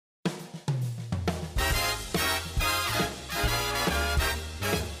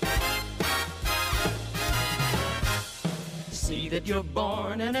that you're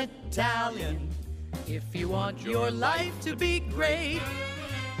born an Italian. If you want your life to be great,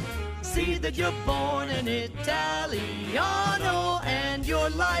 see that you're born an Italiano, and your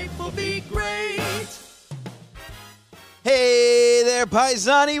life will be great. Hey there,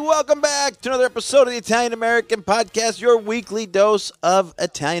 Paisani. Welcome back to another episode of the Italian American Podcast, your weekly dose of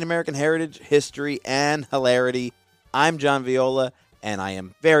Italian American heritage, history, and hilarity. I'm John Viola, and I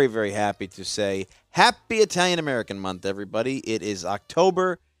am very, very happy to say Happy Italian American Month, everybody. It is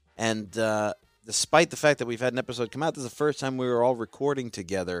October, and despite the fact that we've had an episode come out, this is the first time we were all recording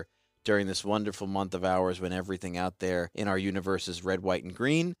together during this wonderful month of ours when everything out there in our universe is red, white, and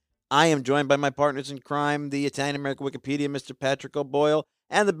green. I am joined by my partners in crime, the Italian-American Wikipedia, Mr. Patrick O'Boyle,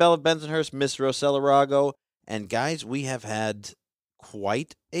 and the Belle of Bensonhurst, Miss Rosella Rago. And guys, we have had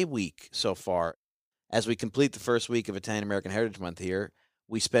quite a week so far. As we complete the first week of Italian-American Heritage Month here,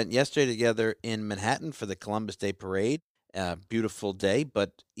 we spent yesterday together in Manhattan for the Columbus Day Parade. Beautiful day,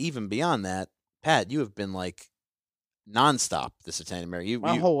 but even beyond that, Pat, you have been like nonstop this Italian-American.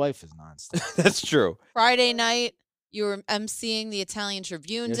 My whole life is nonstop. That's true. Friday night, you were emceeing the Italian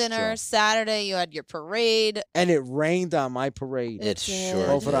Tribune Yes, dinner. true. Saturday, you had your parade. And it rained on my parade. It did. sure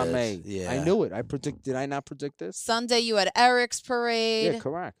Both of did. them made. Yeah. I knew it. Did I not predict this? Sunday, you had Eric's parade. Yeah,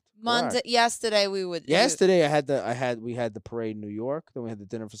 correct. Monday, yesterday, we would. Yesterday, we had the parade in New York. Then we had the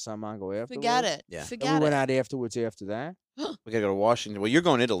dinner for San Mongo afterwards. Forget it. Yeah. Then Forget we went it. out afterwards after that. We got to go to Washington. Well, you're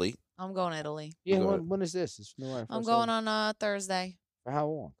going to Italy. I'm going to Italy. Yeah, Go ahead. when is this? It's I'm going on Thursday For how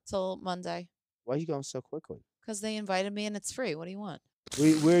long? till Monday Why are you going so quickly? because they invited me and it's free. What do you want?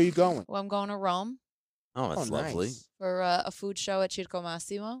 Where are you going? Well, I'm going to Rome Oh, that's lovely. Nice. for a food show at Circo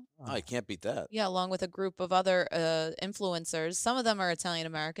Massimo. Oh, you can't beat that. Yeah, along with a group of other influencers. Some of them are Italian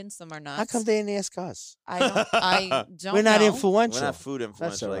Americans, some are not. How come they didn't ask us? I don't We're not know. influential. We're not food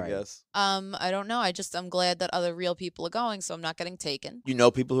influential, all I right. guess. I don't know. I'm glad that other real people are going, so I'm not getting taken. You know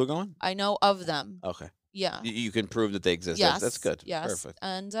people who are going? I know of them. Okay. Yeah. You can prove that they exist. Yes. That's good. Yes. Perfect.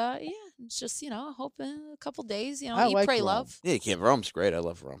 And yeah, it's just, I hope in a couple days, I eat, like pray, Rome. love. Yeah, you can't. Rome's great. I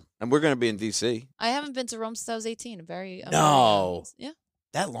love Rome. And we're going to be in D.C. I haven't been to Rome since I was 18. No. Yeah.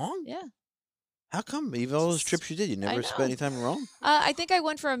 That long? Yeah. How come? Even all those trips you did, you never know. spent any time in Rome? I think I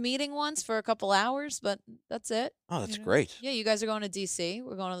went for a meeting once for a couple hours, but that's it. Oh, that's know. great. Yeah, you guys are going to D.C.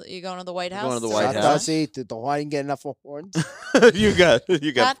 You're going to the White We're House. going to the to White represent. House. The White didn't get enough of horns. you got.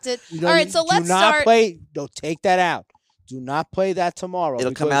 Got it. You know, All right, so let's do not start. play. Don't take that out. Do not play that tomorrow.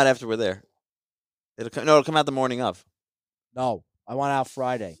 It'll come because- out after we're there. It'll come out the morning of. No, I want out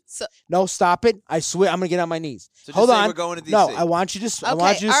Friday. So- No, stop it! I swear, I'm gonna get on my knees. So just Hold say on. we're going to D.C. No, I want you to. I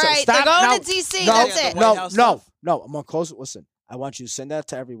want Okay, you to all right, stop. they're going no, to D.C., No, that's it. The White no, House no, stuff. no. I'm gonna close it. Listen, I want you to send that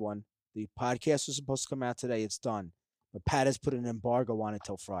to everyone. The podcast was supposed to come out today. It's done, but Pat has put an embargo on it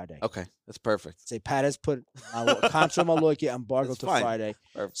till Friday. Okay, that's perfect. Say Pat has put contra Malokia embargo That's to fine. Friday.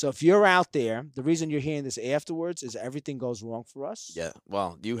 Perfect. So if you're out there, the reason you're hearing this afterwards is everything goes wrong for us. Yeah.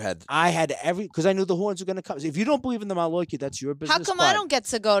 Well, you had. I had because I knew the horns were going to come. If you don't believe in the Malokia, that's your business. How come but I don't get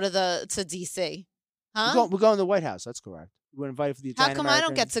to go to D.C.? Huh? We're going to the White House. That's correct. We're invited for the How Italian come I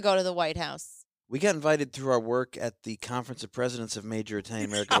don't American- get to go to the White House? We got invited through our work at the Conference of Presidents of Major Italian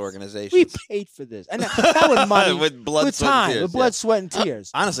American Organizations. We paid for this, and not with money, with blood, with sweat, and time, tears, with blood, sweat, and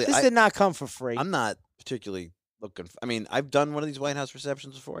tears. Honestly, This did not come for free. I'm not particularly looking. I mean, I've done one of these White House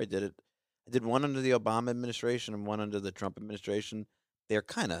receptions before. I did one under the Obama administration and one under the Trump administration. They're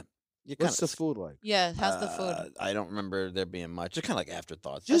kind of. What's the food like? Yeah, how's the food? I don't remember there being much. They're kind of like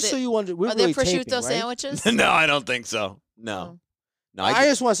afterthoughts. Just they- so you wonder, we're Are really there prosciutto taping, right? sandwiches? no, I don't think so. No, Oh. no. I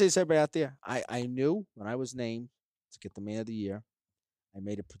just want to say to everybody out there, I knew when I was named to get the Man of the Year, I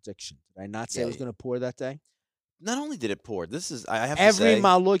made a prediction. Did I not say Yeah, it was going to pour that day? Not only did it pour. This is. I have to Every say.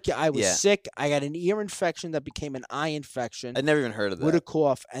 Malokia, I was Yeah. sick. I got an ear infection that became an eye infection. I'd never even heard of With a that.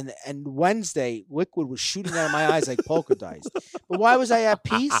 cough, and Wednesday, liquid was shooting out of my eyes like polka dots. But why was I at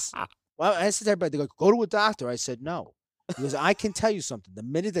peace? Well, I said to everybody, they go to a doctor. I said no, because I can tell you something. The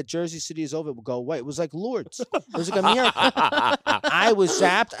minute that Jersey City is over, it will go away. It was like Lourdes. It was like a miracle. I was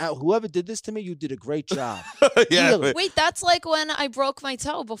zapped. Whoever did this to me, you did a great job. yeah, Really? Wait, that's like when I broke my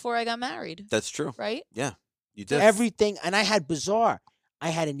toe before I got married, that's true. right? Yeah, you did. Everything, and I had bizarre. I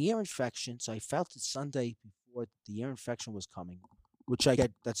had an ear infection, so I felt it Sunday before the ear infection was coming, which I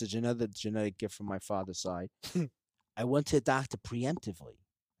get. That's another genetic gift from my father's side. I went to the doctor preemptively.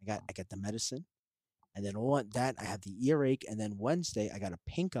 I got the medicine, and then all that I had the earache, and then Wednesday I got a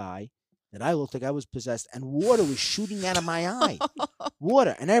pink eye that I looked like I was possessed, and water was shooting out of my eye.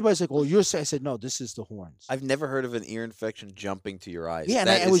 Water, and everybody's like, "Oh, you're sick." I said, "No, this is the horns." I've never heard of an ear infection jumping to your eyes. Yeah, and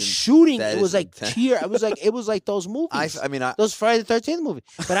That I was is in- shooting. that It was is like intense. tear. It was like those movies. I mean, those Friday the 13th movie.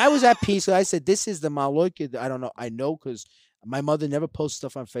 But I was at peace. I said, "This is the Maloika." I don't know. I know because My mother never posts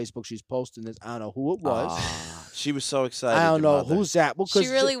stuff on Facebook. She's posting this. I don't know who it was. She was so excited. I don't your know mother. who's that. Well, She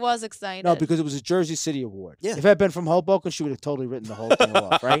really was excited. No, because it was a Jersey City award. Yeah. If it had been from Hoboken, she would have totally written the whole thing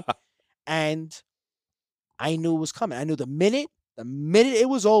off, right? And I knew it was coming. I knew the minute it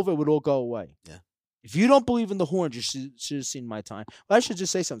was over, it would all go away. Yeah. If you don't believe in the horns, you should have seen my time. But I should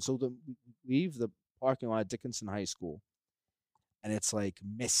just say something. So we leave the parking lot at Dickinson High School, and it's like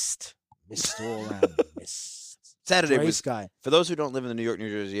mist all around, mist. Saturday Gray was sky. for those who don't live in the New York, New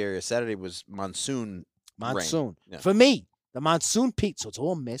Jersey area. Saturday was monsoon. Monsoon. Yeah. For me, the monsoon peaked, so it's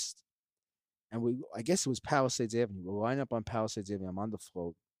all mist. And I guess it was Palisades Avenue. We're lining up on Palisades Avenue. I'm on the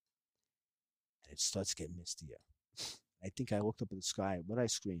float, and it starts getting mistier. I think I looked up at the sky. What did I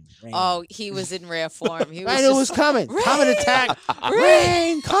scream? Rain. Oh, he was in rare form. He was I knew it was coming. Rain! Coming attack.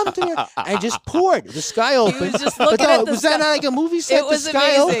 Rain, come to me. I just poured. The sky opened. was just But looking no, at the was that sky. not like a movie set? It was the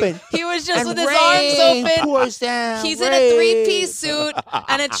sky amazing. opened. He was just And with his rain arms open. pours down. He's in a rain. three-piece suit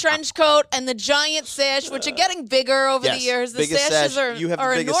and a trench coat and the giant sash, which are getting bigger over the Yes, years. The biggest sashes sash. You have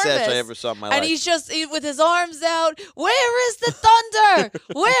are the biggest enormous. sash I ever saw in my And life. he's just with his arms out. Where is the thunder?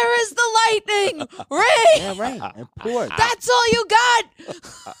 Where is the lightning? Rain! Yeah, rain. And poured. That's all you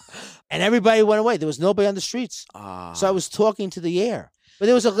got. And everybody went away. There was nobody on the streets. So I was talking to the air. But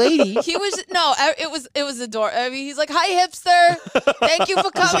there was a lady. He was it was adorable. I mean, he's like, "Hi, hipster. Thank you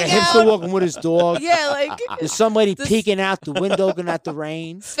for There's coming like a hipster out." walking with his dog. Yeah, like There's some lady This- peeking out the window, looking at the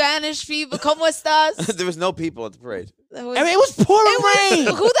rain. Spanish people. ¿Cómo estás? There was no people at the parade. It was- I mean, it was pouring rain.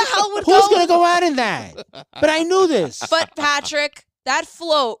 Who the hell would Who's go? going to go out in that? But I knew this. But Patrick, that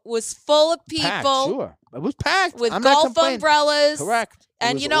float was full of people Packed, sure. It was packed. with I'm not golf complaining. umbrellas. Correct. It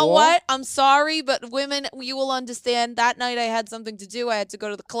And was you know all- what? I'm sorry, but women, you will understand. That night I had something to do. I had to go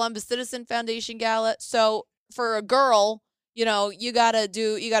to the Columbus Citizen Foundation Gala. So for a girl, you gotta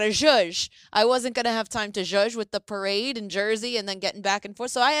zhuzh. I wasn't gonna have time to zhuzh with the parade in Jersey and then getting back and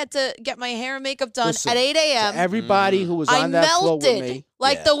forth. So I had to get my hair and makeup done Listen, at 8 to a.m. everybody who was I on that float with melted me.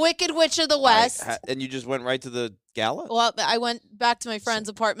 like Yeah. the Wicked Witch of the West. And you just went right to the gala? Well, I went back to my friend's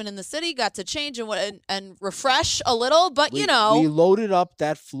apartment in the city, got to change and refresh a little, but We you loaded up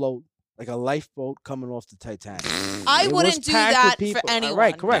that float like a lifeboat coming off the Titanic. I It was wouldn't do packed with that people. for anyone.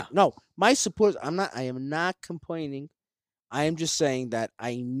 Right, correct. No, my supporters. I am not complaining. I am just saying that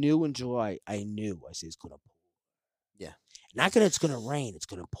I knew in July. I said it's gonna pour. Yeah. Not gonna. It's gonna rain. It's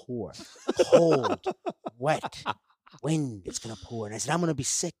gonna pour. Cold, wet, wind. It's gonna pour. And I said I'm gonna be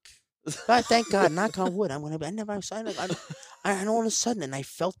sick. God, thank God. Knock on wood. I'm gonna be. I never signed it. And all of a sudden, and I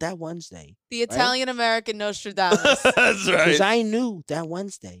felt that Wednesday. The Italian American Nostradamus. That's Because I knew that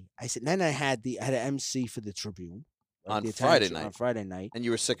Wednesday. I said, then I had an MC for the Tribune On the Italian Friday Tribune night. On Friday night. And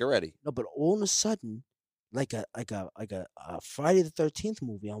you were sick already. No, but all of a sudden, like a Friday the 13th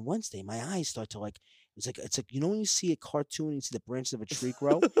movie on Wednesday, my eyes start to it's like when you see a cartoon and you see the branches of a tree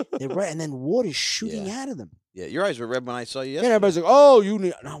grow, they're red, and then water's shooting out of them. Yeah, your eyes were red when I saw you And yesterday. everybody's like, "Oh, you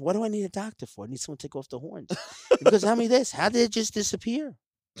need no, what do I need a doctor for? I need someone to take off the horns." Because tell me this, how did it just disappear?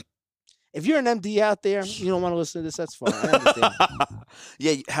 If you're an MD out there, you don't want to listen to this, that's fine. I understand.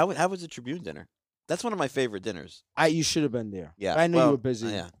 Yeah, how was the Tribune dinner? That's one of my favorite dinners. You should have been there. Yeah, I knew well, you were busy.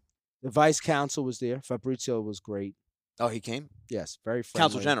 Yeah. The vice counsel was there. Fabrizio was great. Oh, he came? Yes, very friendly.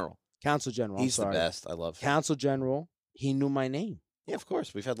 Council General. Counsel General. I'm He's the sorry. best. I love him. Counsel General. He knew my name. Yeah, of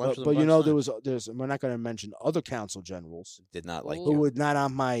course. We've had lunch with But him. you a know, bunch of there's. We're not going to mention other council generals did not like who you. were not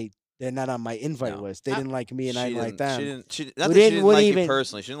on my. They're not on my invite No. list. They didn't like me, and I didn't like them. She didn't. Not We that she didn't- didn't wouldn't like you even-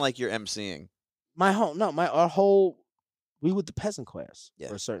 personally. She didn't like your emceeing. Our whole. We were the peasant class Yeah.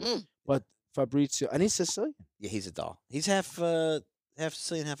 for a certain. But Fabrizio, and he's Sicilian. Yeah, he's a doll. He's half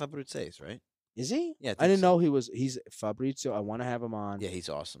Sicilian, half Abruzzese, right? Is he? Yeah, I I think didn't so. know he was. He's Fabrizio. I want to have him on. Yeah, he's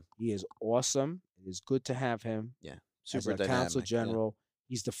awesome. He is awesome. It is good to have him. Yeah, As super a dynamic. consul yeah. general.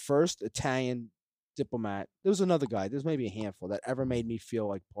 He's the first Italian diplomat. There was another guy. There's maybe a handful that ever made me feel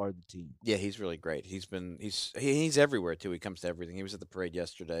like part of the team. Yeah, he's really great. He's everywhere too. He comes to everything. He was at the parade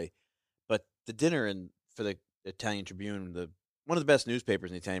yesterday, but the dinner for the Italian Tribune, one of the best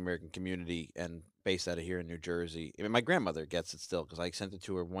newspapers in the Italian American community, and based out of here in New Jersey. I mean, my grandmother gets it still because I sent it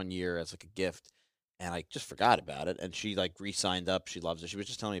to her one year as like a gift, and I just forgot about it. And she re-signed up. She loves it. She was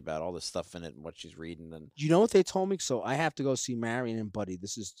just telling me about all this stuff in it and what she's reading. And You know what they told me? So I have to go see Marion and Buddy.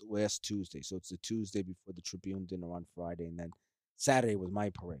 This is last Tuesday. So it's the Tuesday before the Tribune dinner on Friday. And then Saturday was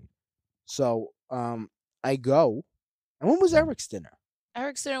my parade. So I go. And when was Eric's dinner?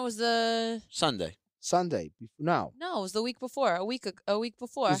 Eric's dinner was the Sunday. Sunday. No. no, it was the week before. A week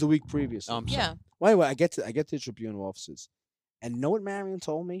before. It was the week previous. I'm sorry. yeah. Well, anyway, I get to the Tribune offices. And know what Marion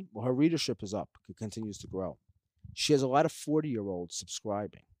told me? Well, her readership is up. It continues to grow. She has a lot of 40-year-olds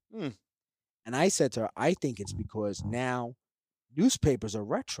subscribing. Hmm. And I said to her, I think it's because now newspapers are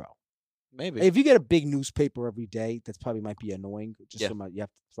retro. Maybe. If you get a big newspaper every day, that's probably might be annoying. Just Yeah. you have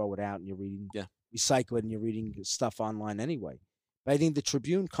to throw it out and you're reading, Yeah. recycle it, and you're reading stuff online anyway. But I think the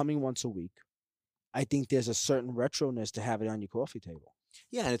Tribune coming once a week, I think there's a certain retroness to have it on your coffee table.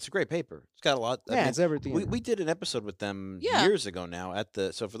 Yeah, and it's a great paper. It's got a lot. I Yeah, mean, it's everything. we did an episode with them Yeah. years ago now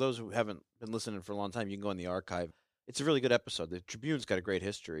so for those who haven't been listening for a long time, you can go in the archive. It's a really good episode. The Tribune's got a great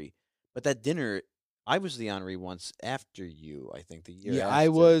history. But that dinner, I was the honoree once after you, I think, the year Yeah, after. I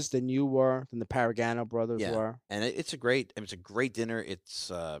was, then you were, then the Paragano brothers Yeah. were. And it's a great dinner. It's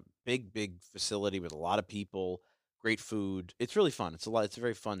a big facility with a lot of people, great food. It's really fun. It's a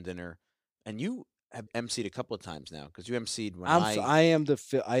very fun dinner. And you have emceed a couple of times now because you emceed when I am the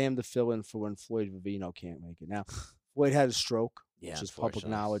fill-in for when Floyd Vivino can't make it. Now, Floyd had a stroke, Yeah, which is public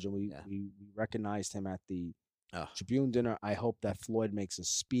unfortunately. knowledge, and we, Yeah. we recognized him at the Oh. Tribune dinner. I hope that Floyd makes a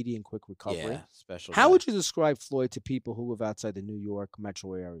speedy and quick recovery. Yeah, special. How guy. would you describe Floyd to people who live outside the New York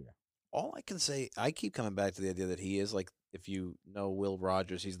metro area? All I can say, I keep coming back to the idea that he is like, if you know Will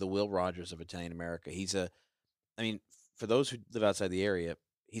Rogers, he's the Will Rogers of Italian America. I mean, for those who live outside the area,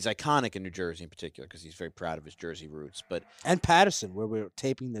 he's iconic in New Jersey in particular because he's very proud of his Jersey roots. But And Patterson, where we're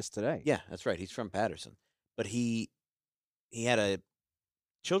taping this today. yeah, that's right. He's from Patterson. But he had a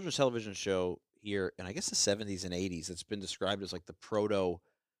children's television show here in, I guess, the 70s and 80s that's been described as like the proto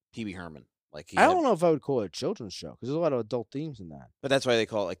Pee Wee Herman. Like I don't know if I would call it a children's show because there's a lot of adult themes in that. But that's why they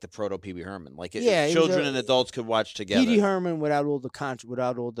call it like the proto Pee Wee Herman. Like Yeah, he was children a- and adults could watch together. Petey Herman without all the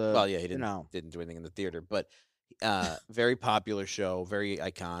Well, yeah, he didn't you know. didn't do anything in the theater, but very popular show, very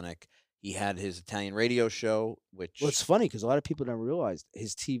iconic. He had his Italian radio show, which Well, it's funny because a lot of people don't realize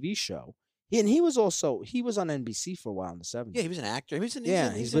his TV show. He was on NBC for a while in the 70s. yeah, he was an actor. He was in,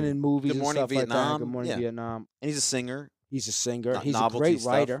 He's been in movies Good and Morning stuff like that. Vietnam, Good Morning yeah. Vietnam. and he's a singer, He's a singer. No- He's a novelty great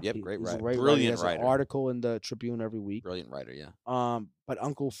stuff. writer. Yep, great He's a writer. great Brilliant He has writer. an article in the Tribune every week. brilliant writer. Yeah, But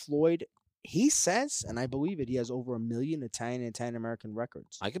Uncle Floyd, he says, and I believe it, he has over 1 million Italian American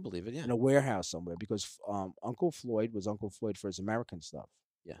records I could believe it. Yeah, in a warehouse somewhere because Uncle Floyd was Uncle Floyd for his American stuff.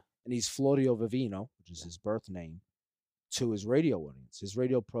 Yeah. And he's Florio Vivino, which is his birth name, to his radio audience. His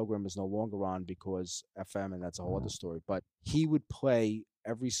radio program is no longer on because FM, and that's a whole other story. But he would play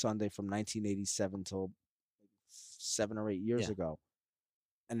every Sunday from 1987 till 7 or 8 years Yeah. ago.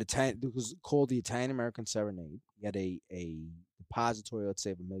 And it was called the Italian American Serenade. He had a depository, let's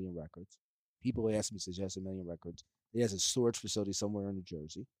say, of 1 million records. People ask him, he says, yes, 1 million records. He has a storage facility somewhere in New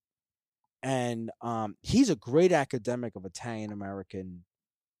Jersey. And he's a great academic of Italian American,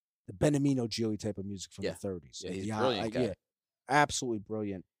 the Beniamino Gigli type of music from Yeah. the 30s. Yeah, he's a brilliant guy. Yeah, absolutely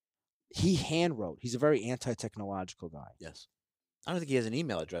brilliant. He hand wrote. He's a very anti-technological guy. yes. I don't think he has an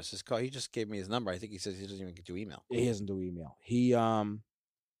email address. His call. He just gave me his number. I think he says he doesn't even do email. He doesn't do email.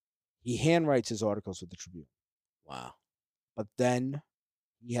 He handwrites his articles with the Tribune. Wow. But then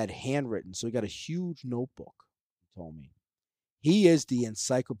he had handwritten, so he got a huge notebook, he told me. He is the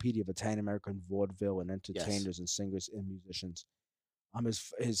encyclopedia of Italian American vaudeville and entertainers and singers and musicians.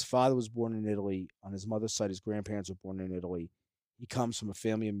 His father was born in Italy. On his mother's side, his grandparents were born in Italy. He comes from a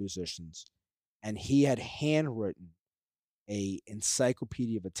family of musicians. And he had handwritten a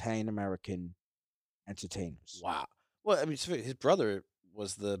encyclopedia of Italian American entertainers. Wow. Well, I mean, his brother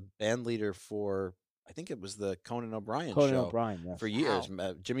was the band leader for, I think it was the Conan O'Brien Conan show O'Brien, yes. for years.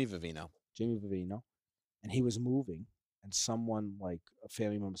 Jimmy Vivino. Jimmy Vivino. And he was moving. And someone, like a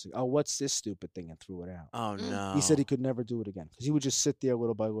family member, said, "Oh, what's this stupid thing?" and threw it out. Oh no. He said he could never do it again because he would just sit there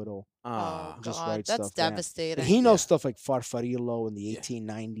little by little. Oh, just God, write that's stuff down. devastating. And he knows Yeah. stuff like Farfarillo in the Yeah.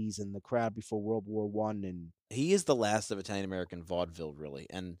 1890s and the crowd before World War One. And he is the last of Italian American vaudeville, really.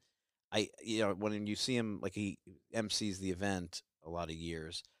 And when you see him, like he MCs the event a lot of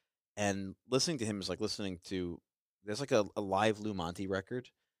years, and listening to him is like listening to. There's like a live Lou Monte record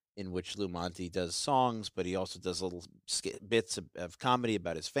in which Lou Monte does songs, but he also does little bits of comedy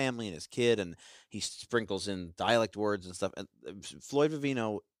about his family and his kid, and he sprinkles in dialect words and stuff. And Floyd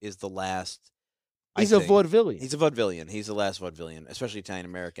Vivino is the last. he's a vaudevillian. He's a vaudevillian. He's the last vaudevillian, especially Italian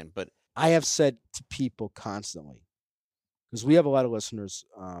American. But I have said to people constantly, because we have a lot of listeners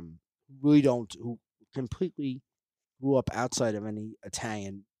who completely grew up outside of any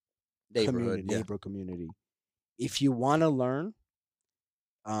Italian neighborhood, neighborhood community. If you want to learn,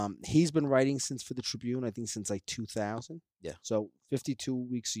 he's been writing for the Tribune, I think since like 2000. Yeah. So 52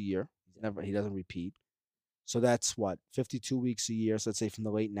 weeks a year. He doesn't repeat. So that's what, 52 weeks a year. So let's say from the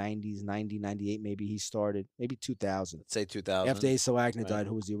late 90s, 90, 98, maybe he started, maybe 2000. Let's say 2000. After Asa Wagner Right. died,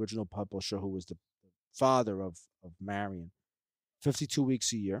 who was the original publisher, who was the father of Marion. 52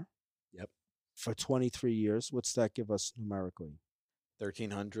 weeks a year. Yep. For 23 years. What's that give us numerically?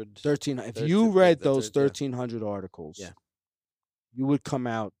 1,300. 13. If Thir- you thir- read thir- those thir- 1,300 articles, Yeah. you would come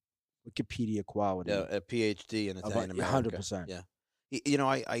out Wikipedia quality. A PhD in Of Italian a- America. 100%. Yeah. You know,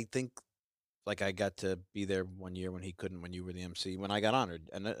 I think like I got to be there one year when he couldn't when you were the MC when I got honored,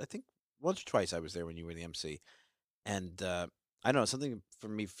 and I think once or twice I was there when you were the MC, and I don't know something for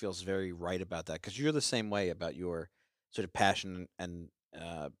me feels very right about that because you're the same way about your sort of passion and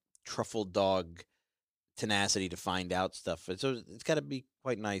truffle dog tenacity to find out stuff. And so it's got to be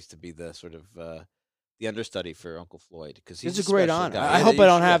quite nice to be the sort of the understudy for Uncle Floyd because he's It's a great special honor. guy. I Yeah, hope I you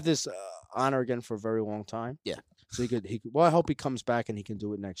don't should. have this honor again for a very long time. Yeah. So he could. Well, I hope he comes back and he can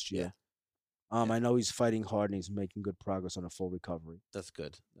do it next year. Yeah. I know he's fighting hard and he's making good progress on a full recovery. That's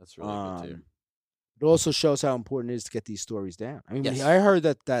good. That's really good to hear. It also shows how important it is to get these stories down. I mean, when Yes. I heard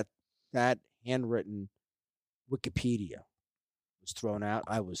that handwritten Wikipedia was thrown out,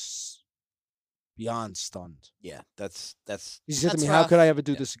 I was beyond stunned. Yeah, that's He said to That's me, "How could rough. I ever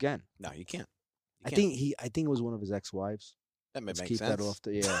do Yeah. this again?" no, you can't. You I can't. think it was one of his ex-wives. That may Let's make keep sense. that off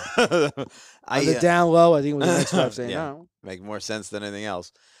the I On the down low, I think it was his ex-wife saying, Yeah. "No, make more sense than anything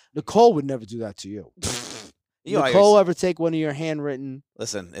else. Nicole would never do that to you." You know, I Nicole always- ever take one of your handwritten?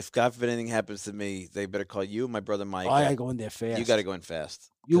 listen, if God forbid anything happens to me, they better call you, my brother Mike. I gotta go in there fast. You got to go in fast.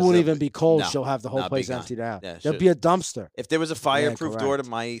 You 'Cause won't they'll even be cold. no, She'll have the whole no, be place gone. emptied out. Yeah, There'll she'll- be a dumpster. If there was a fireproof door to correct.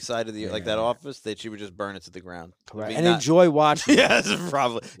 my side of the like that Yeah. office, that she would just burn it to the ground. It'd Correct. be And not- enjoy watching. yes,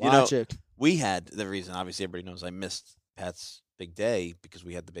 probably. Watch it. We had the reason. Obviously, everybody knows I missed Pat's big day because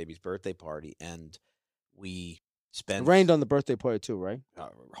we had the baby's birthday party, and we It spent rained on the birthday party too, right?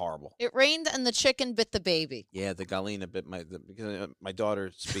 horrible. It rained and the chicken bit the baby. Yeah, the Galina bit because my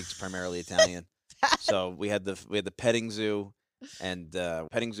daughter speaks primarily Italian, so we had the petting zoo, and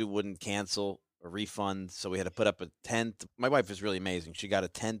petting zoo wouldn't cancel a refund, so we had to put up a tent. My wife is really amazing. She got a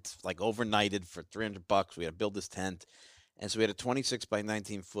tent like overnighted for $300. We had to build this tent, and so we had a 26 by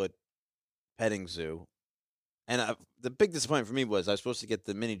 19-foot petting zoo. And the big disappointment for me was I was supposed to get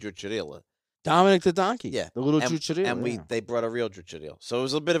the mini Drucciarella. Dominic the donkey. Yeah. The little and, Chuchadilla. and they brought a real Drucciarella. So it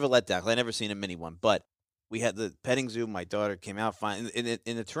was a bit of a letdown 'cause I never seen a mini one. But we had the petting zoo. My daughter came out fine in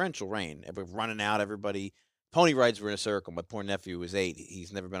the torrential rain. We're running out. Everybody. Pony rides were in a circle. My poor nephew was 8.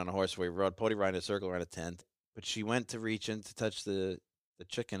 He's never been on a horse where he rode pony ride in a circle around a tent. But she went to reach in to touch the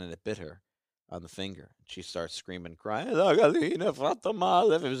chicken and it bit her on the finger. She starts screaming, crying. "La gallina fatta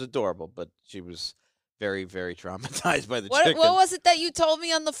male." It was adorable, but she was very, very traumatized by the chicken. What was it that you told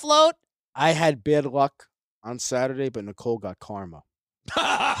me on the float? I had bad luck on Saturday, but Nicole got karma.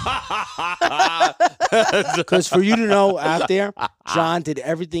 Because for you to know out there, John did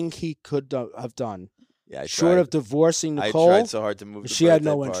everything he could have done, Yeah, I short tried. of divorcing I Nicole. tried so hard to move. but the she had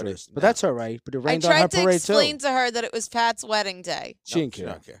no birthday party. interest. But No. that's all right. But it I rained on her tried to parade explain too. to her that it was Pat's wedding day. She didn't She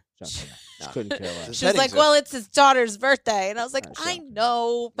care. don't care. She don't care. She No. couldn't care The less. She was petting like, zoo. "Well, it's his daughter's birthday," and I was like, No, she "I don't care.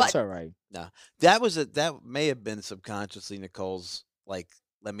 know, That's but all right. That may have been subconsciously Nicole's like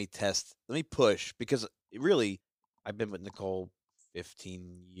let me push because really I've been with Nicole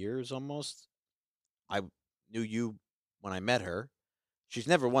 15 years almost. I knew you when I met her. She's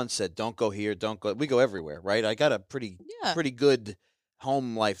never once said don't go here, don't go. We go everywhere, right? I got a pretty yeah." good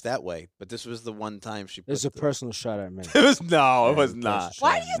home life that way, but this was the one time she It's put a personal shot at me. It was no, Yeah, it was it was not. personal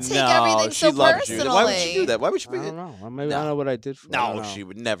Why shot do at you me. take No, everything she so loves you. personally? Why would she do that? Why would she I be? don't know. Maybe No. I don't know what I did for her. I No, don't know. she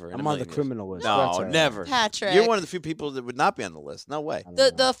would never. in a I'm on the million years. criminal list. No, That's all right. never. Patrick. You're one of the few people that would not be on the list. No way. I don't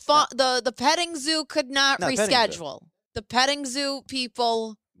The know. the petting zoo could not No, petting zoo. reschedule. The petting zoo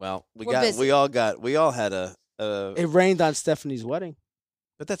people. Well, we We're busy. we all had a It rained on Stephanie's wedding.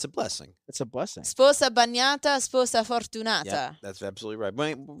 but that's a blessing. It's a blessing. Sposa bagnata, sposa fortunata. Yeah, that's absolutely right.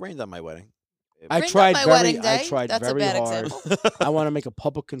 Rained on my wedding. I Rained on tried my very, wedding I day. tried That's a very bad hard. example. I want to make a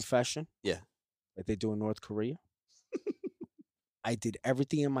public confession. Yeah. Like they do in North Korea. I did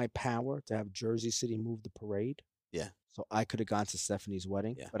everything in my power to have Jersey City move the parade. Yeah. So I could have gone to Stephanie's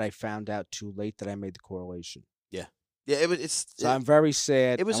wedding, Yeah. but I found out too late that I made the correlation. Yeah, it was. It's. So I'm very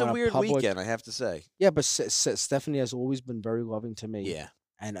sad. It was I a want weird public- weekend, I have to say. Yeah, but Stephanie has always been very loving to me. Yeah.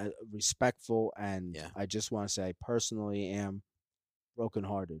 And respectful, and Yeah. I just want to say I personally am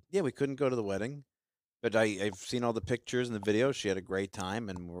brokenhearted. Yeah, we couldn't go to the wedding, but I've seen all the pictures and the videos. She had a great time,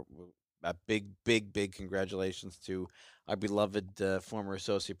 and a big congratulations to our beloved former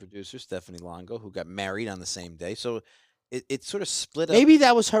associate producer Stephanie Longo, who got married on the same day. So it sort of split up. Maybe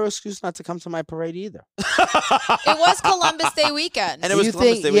that was her excuse not to come to my parade either. It was Columbus Day weekend. And it Do was you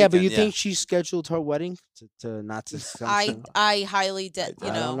Columbus think, Day yeah, but weekend, you yeah. think she scheduled her wedding to not to come? I highly did. You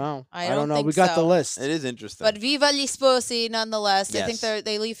I know, don't know. I don't don't know. think We got the so. list. It is interesting. But viva gli sposi, nonetheless. I think Yes.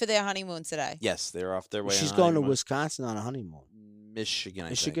 they leave for their honeymoon today. Yes, they're off their way. She's on going to honeymoon. Wisconsin on a honeymoon. Michigan, I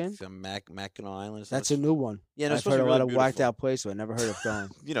Michigan? think. Mackinac Island. That's a new one. Yeah, no, it's I've supposed heard to a be lot really of whacked beautiful. out places, but I never heard of going.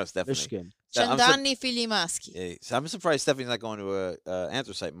 You know, Stephanie. Michigan. I'm Cent'anni figli maschi. Yeah, so I'm surprised Stephanie's not going to a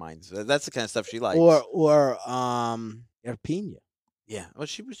anthracite mine. So that's the kind of stuff she likes. Or Irpina. Yeah, well,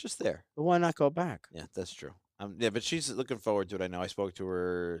 she was just there. But why not go back? Yeah, that's true. Yeah, but she's looking forward to it. I know. I spoke to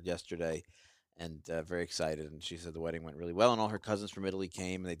her yesterday, and very excited. And she said the wedding went really well, and all her cousins from Italy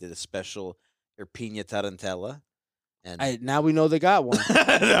came, and they did a special Irpina tarantella. And Now we know they got one.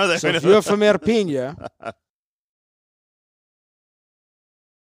 No, So if you're from Irpina,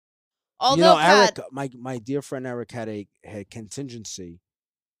 Although Pat, Eric, my dear friend Eric had a contingency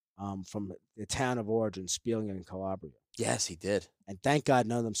from the town of origin, Spieling in Calabria. yes, he did. And thank God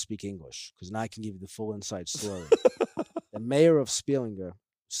none of them speak English, because now I can give you the full inside story. The mayor of Spielinger was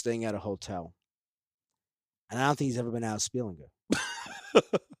staying at a hotel, and I don't think he's ever been out of Spielinger.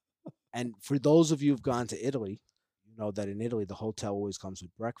 And for those of you who've gone to Italy, you know that in Italy the hotel always comes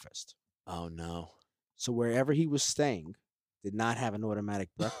with breakfast. Oh no. So wherever he was staying did not have an automatic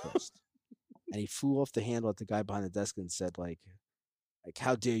breakfast. And he flew off the handle at the guy behind the desk and said, like,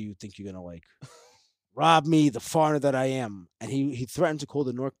 how dare you think you're gonna like rob me, the foreigner that I am? And he threatened to call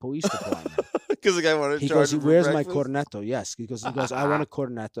the Newark Police Department. Because the guy wanted to He charge goes, him for "Where's my breakfast? cornetto?" Yes, he goes, "I want a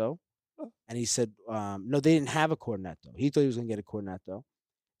cornetto." And he said, "No, they didn't have a cornetto." He thought he was gonna get a cornetto.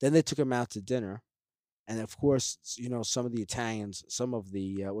 Then they took him out to dinner, and of course, you know, some of the Italians, some of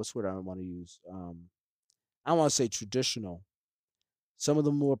the what's the word I want to use? I don't want to say traditional. Some of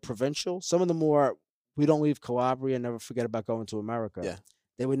the more provincial, some of the more we don't leave Calabria, never forget about going to America. Yeah.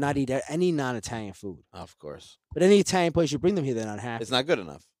 They would not eat any non-Italian food. Of course. But any Italian place you bring them here, they're not happy. It's not good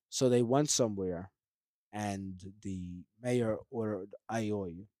enough. So they went somewhere, and the mayor ordered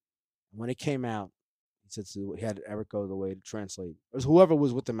aioli. When it came out, he had Eric go the way to translate. It was whoever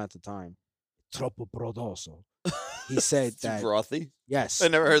was with them at the time. Troppo brodoso. He said It's that. frothy. Yes. I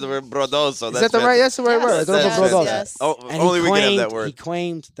never heard the word brodoso. Is that the right? That's the right Yes, word. That's Troppo brodoso. yes. Oh, And only he we can have claimed, that word. He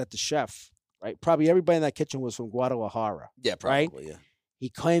claimed that the chef, right? Probably everybody in that kitchen was from Guadalajara. Yeah, right? probably. Yeah. He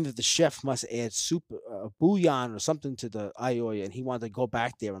claimed that the chef must add soup, bouillon or something to the aioli, and he wanted to go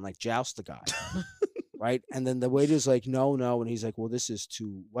back there and like joust the guy, right? And then the waiter's like, no, and he's like, well, this is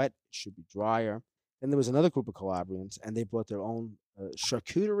too wet; it should be drier. Then there was another group of Calabrians, and they brought their own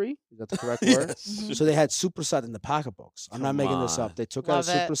charcuterie. Is that the correct word? Yes. So they had supersad in the pocketbooks. I'm not Come making this on. up. They took Love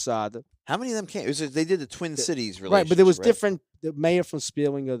out a it. supersad. How many of them came? They did the Twin Cities relationship. Right, but there was different. The mayor from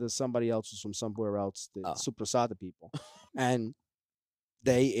Spielinger, the somebody else was from somewhere else. The Oh. Supersada people, and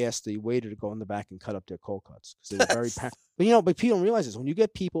they asked the waiter to go in the back and cut up their cold cuts because they were very. But you know, but people don't realize this. When you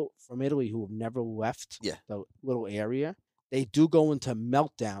get people from Italy who have never left Yeah. the little area, they do go into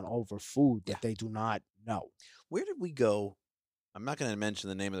meltdown over food that Yeah. they do not know. Where did we go? I'm not going to mention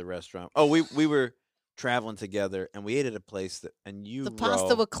the name of the restaurant. Oh, we were traveling together, and we ate at a place that, and you the pasta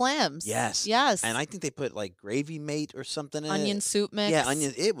wrote- with clams. Yes. Yes. And I think they put like gravy mate or something in onion it. soup mix. Yeah,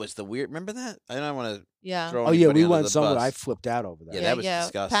 onion. It was the weird. Remember that? I don't want to Yeah. throw. Oh yeah, anybody we under went the somewhere. bus. I flipped out over that. Yeah, that was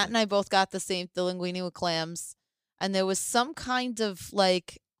disgusting. Pat and I both got the linguine with clams, and there was some kind of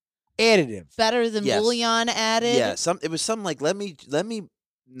like Additive. better than Yes. bouillon added. Yeah, it was some like let me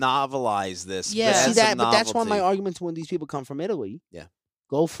novelize this. Yeah. Let's See add that, some but that's one of my novelty. arguments when these people come from Italy. Yeah.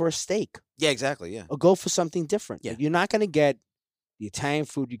 Go for a steak Yeah, exactly. Yeah. or go for something different. Yeah. Like, you're not going to get the Italian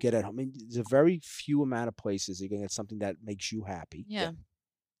food you get at home. I mean, there's a very few amount of places you're going to get something that makes you happy. Yeah.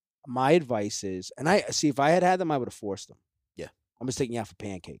 My advice is, and I see if I had them, I would have forced them. Yeah. I'm just taking you out for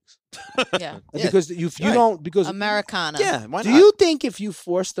pancakes. Yeah. Yeah. Because if you Right. don't, because Americana. Yeah. Why do not? you think if you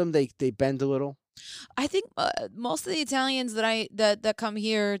force them, they bend a little? I think most of the Italians that come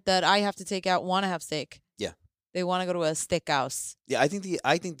here that I have to take out want to have steak. Yeah. They want to go to a steakhouse. Yeah, I think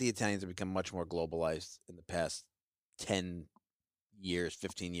the Italians have become much more globalized in the past 10 years,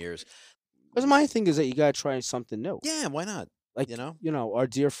 15 years. Because my thing is that you got to try something new. Yeah, why not? Like, You know? our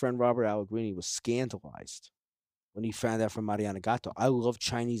dear friend Robert Allegrini was scandalized when he found out from Mariana Gatto. I love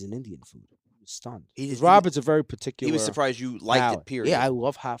Chinese and Indian food. He was stunned. He 'Cause did- Robert's a very particular. He was surprised you liked palate. it, period. Yeah, I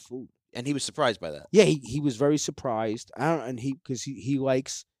love hot food. And he was surprised by that. Yeah, he was very surprised. I don't, and because he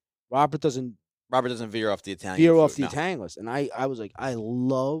likes Robert doesn't Robert doesn't veer off the Italian veer food, off the no. Italian list, and I was like, I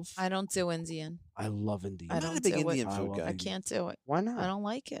love Indian. I love Indian. I I'm don't not a big do it. Indian I food love guy. I can't do it. Why not? I don't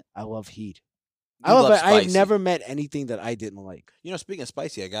like it. I love heat. You I love love it. I have spicy. never met anything that I didn't like. You know, speaking of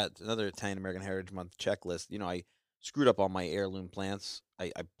spicy, I got another Italian American Heritage Month checklist. You know, I screwed up all my heirloom plants.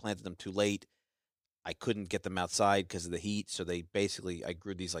 I planted them too late. I couldn't get them outside because of the heat. So I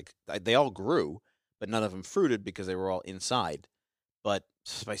grew these they all grew, but none of them fruited because they were all inside. But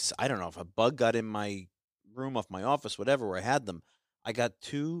I don't know if a bug got in my room off my office, whatever, where I had them. I got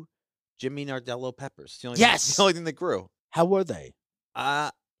 2 Jimmy Nardello peppers. It's the only, Yes! the only thing that grew. How were they?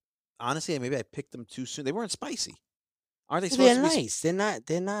 Honestly, maybe I picked them too soon. They weren't spicy. Aren't they Well, supposed they're to be? nice.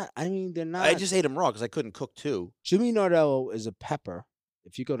 They're not. I mean, they're not. I just ate them raw because I couldn't cook two. Jimmy Nardello is a pepper.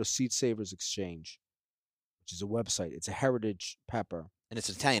 If you go to Seed Savers Exchange, which is a website, it's a heritage pepper. And it's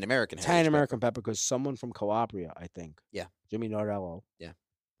Italian American. Italian American pepper because someone from Calabria, I think. Yeah. Jimmy Nardello. Yeah.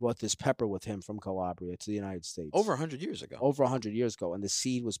 Brought this pepper with him from Calabria to the United States. Over 100 years ago. Over 100 years ago. And the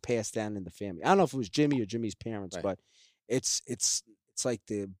seed was passed down in the family. I don't know if it was Jimmy or Jimmy's parents, Right. but it's like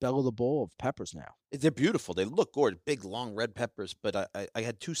the belle of the bowl of peppers now. They're beautiful. They look gorgeous. Big, long red peppers. But I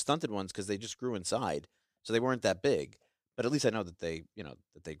had two stunted ones because they just grew inside. So they weren't that big. But at least I know that they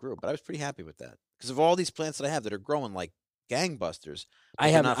grew. But I was pretty happy with that. Because of all these plants that I have that are growing like gangbusters.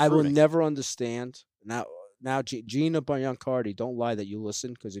 I they're not will fruiting. never understand. Now Gina Barnyancardi, don't lie that you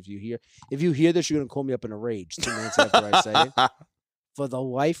listen, because if you hear this, you're gonna call me up in a rage 2 minutes after I say it. For the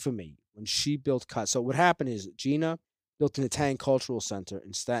life of me, when she built so what happened is Gina built an Italian Cultural Center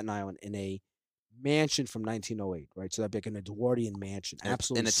in Staten Island in a mansion from 1908, right? So that'd be like an Edwardian mansion,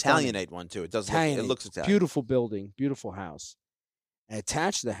 absolutely an stunning. Italianate one too. It does. Italianate, It looks Italian. beautiful building, beautiful house. And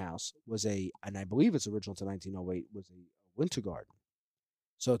attached to the house was and I believe it's original to 1908, was a winter garden.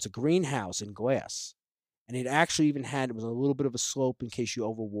 So it's a greenhouse in glass. And it actually even it was a little bit of a slope in case you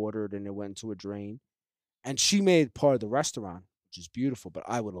overwatered and it went into a drain. And she made part of the restaurant, which is beautiful, but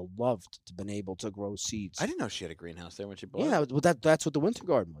I would have loved to have been able to grow seeds. I didn't know she had a greenhouse there when she bought it. Yeah, well, that's what the winter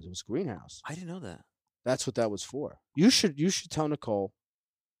garden was. It was a greenhouse. I didn't know that. That's what that was for. You should tell Nicole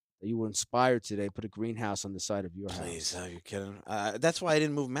that you were inspired today. Put a greenhouse on the side of your Please, house. are you kidding? That's why I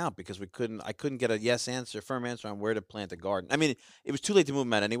didn't move them out because I couldn't get a firm answer on where to plant a garden. I mean, it was too late to move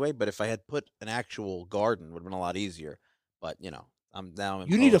them out anyway. But if I had put an actual garden, it would have been a lot easier. But I'm now.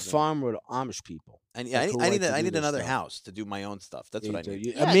 You need a imposed and- farm with Amish people. And Like, who I like need to do I need this another stuff. house to do my own stuff. That's what I need. A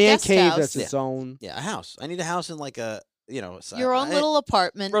Yeah, man guest cave house. that's its own. Yeah, a house. I need a house in like a Your own little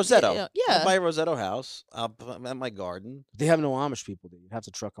apartment. Rosetto. Yeah. I'll buy a Rosetto house. I'll put at my garden. They have no Amish people there. You'd have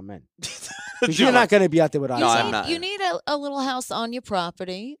to truck them in. Because you're not going to be out there with No, eyes. I'm on. not. You need a little house on your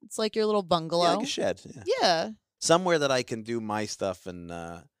property. It's like your little Yeah, bungalow. like a shed. Yeah. Yeah. Somewhere that I can do my stuff and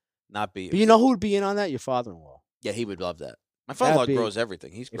not be. But you know who would be in on that? Your father-in-law. Yeah, he would love that. My father-in-law That'd be- grows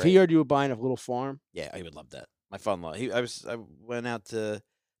everything. He's If great. he heard you were buying a little farm, Yeah, he would love that. My father-in-law. I went out to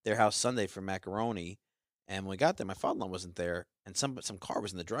their house Sunday for macaroni, and when we got there, my father-in-law wasn't there, and some car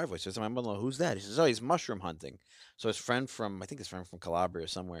was in the driveway. So I said, "My mother-in-law, who's that?" He says, "Oh, he's mushroom hunting." So his friend from Calabria or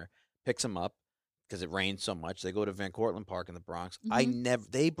somewhere picks him up because it rained so much. They go to Van Cortlandt Park in the Bronx.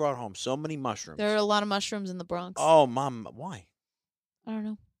 They brought home so many mushrooms. There are a lot of mushrooms in the Bronx. Oh, Mom, why? I don't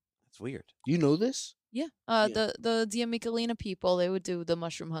know. That's weird. do you know this? Yeah. Yeah. The Dia Michelina people, they would do the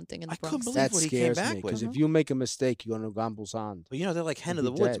mushroom hunting in the I couldn't Bronx. believe That what he came scares back me. with. Because if you make a mistake, you're going to Gambusand. But they're like hen You'd of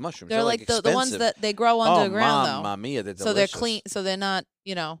the be woods dead. mushrooms. They're like the ones expensive. that they grow Oh, underground though. Mamma mia, they're So they're delicious. clean. So they're not,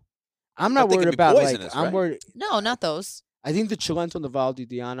 I'm not But they worried could be about poisonous, I'm right? worried. No, not those. I think the Cilento and the Val di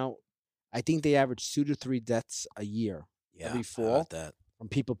Diano, I think they average 2 to 3 deaths a year Yeah, every how fall about that. from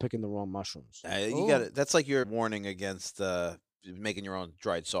people picking the wrong mushrooms. You got it. That's like your warning against making your own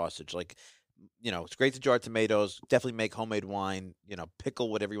dried sausage. Like, it's great to jar tomatoes. Definitely make homemade wine.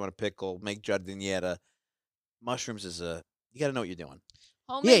 Pickle whatever you want to pickle. Make giardiniera. Mushrooms is you got to know what you're doing.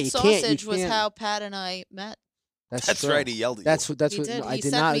 Homemade you can't- you sausage was can't- how Pat and I met. That's true. right. He yelled at That's you. what. That's He what. did. No, I He did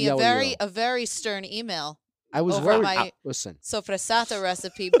sent not me yell at you. a very stern email. I was over worried. my- Listen, Sofrasata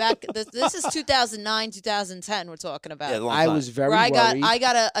recipe back. This is 2009, 2010. We're talking about. Yeah, a long I time. was very where worried. I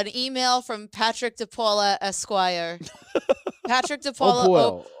got an email from Patrick DePaula Esquire. Patrick DePaula.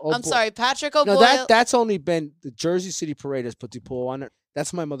 O'Boyle. I'm sorry, Patrick No, O'Boyle. that's only been the Jersey City Parade has put DePaul on it.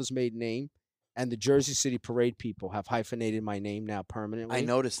 That's my mother's maiden name, and the Jersey City Parade people have hyphenated my name now permanently. I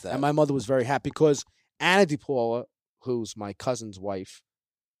noticed that. And my mother was very happy because Anna DePaula, who's my cousin's wife,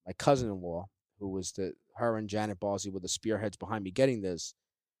 my cousin-in-law, who was her and Janet Balsey were the spearheads behind me getting this.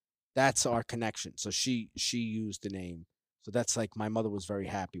 That's our connection. So she used the name. So that's like my mother was very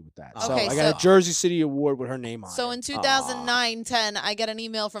happy with that. So Okay, I got so- a Jersey City award with her name on So it. in 2009-10, I get an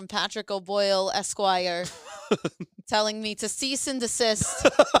email from Patrick O'Boyle Esquire telling me to cease and desist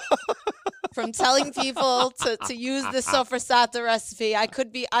from telling people to use the sofrasata recipe. I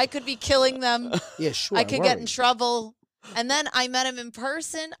could be killing them. Yeah, sure. I could get in worried. trouble. And then I met him in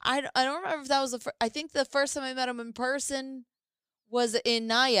person. I don't remember if that was I think the first time I met him in person was in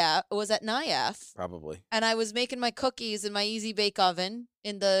NIAF. Was at NIAF. Probably. And I was making my cookies in my easy bake oven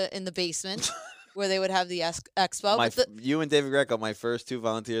in the basement where they would have the expo. But You and David Greco, my first two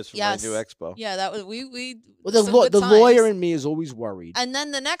volunteers for Yes. my new expo. yeah, that was we. Well, some good the times. lawyer in me is always worried. And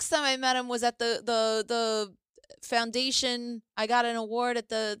then the next time I met him was at the foundation. I got an award at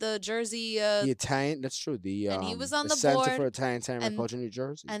the Jersey, The Italian, that's true. and he was on the Center board, for Italian and- Culture, New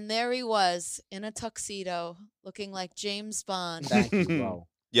Jersey. and there he was in a tuxedo, looking like James Bond. Thank you, bro.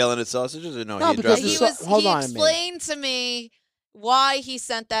 Yelling at sausages or no? No, he because addressed the it. so- hold he on a minute. explained to me why he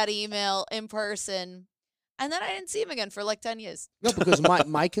sent that email in person, and then I didn't see him again for like 10 years. No, because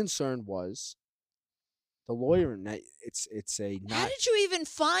my concern was the lawyer. And it's a How not. did you even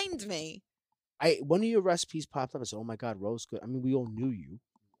find me? One of your recipes popped up. I said, "Oh my God, Rose good." I mean, we all knew you,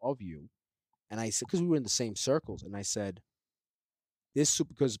 of you, and I said because we were in the same circles, and I said, "This soup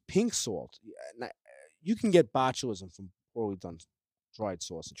because pink salt, you can get botulism from poorly done dried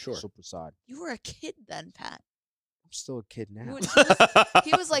sausage. Sure. Super side. You were a kid then, Pat. I'm still a kid now.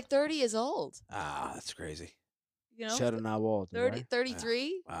 He was like 30 years old. Ah, that's crazy. You know, Shadow now old. 30, Right?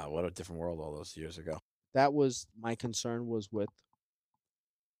 33. Wow, what a different world all those years ago. That was my concern was with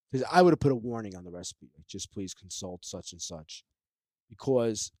because I would have put a warning on the recipe, like just please consult such and such,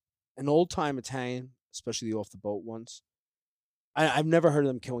 because an old time Italian, especially the off the boat ones, I've never heard of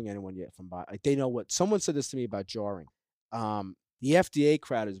them killing anyone yet from like they know what someone said this to me about jarring. The FDA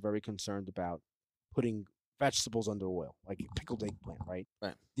crowd is very concerned about putting vegetables under oil, like a pickled eggplant, right?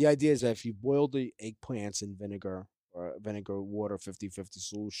 Right. The idea is that if you boil the eggplants in vinegar or vinegar water 50-50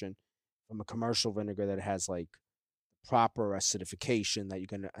 solution from a commercial vinegar that has like proper acidification, that you're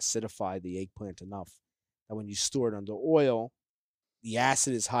going to acidify the eggplant enough that when you store it under oil, the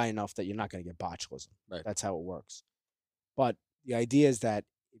acid is high enough that you're not going to get botulism. Right. That's how it works. But the idea is that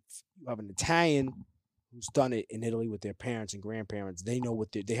if you have an Italian who's done it in Italy with their parents and grandparents, they know what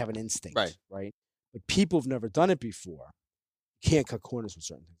they have an instinct, right? But people who've never done it before, you can't cut corners with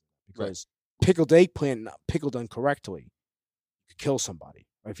certain things because pickled eggplant, pickled incorrectly, you could kill somebody,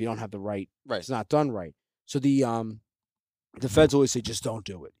 right? If you don't have the right, it's not done right. So the feds always say just don't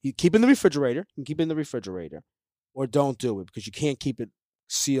do it. You keep it in the refrigerator. You can keep it in the refrigerator, or don't do it because you can't keep it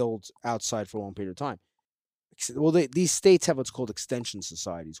sealed outside for a long period of time. Well, these states have what's called extension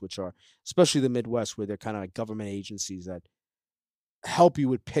societies, which are, especially the Midwest, where they're kind of like government agencies that help you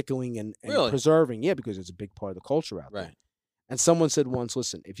with pickling and preserving. Yeah, because it's a big part of the culture out there. And someone said once,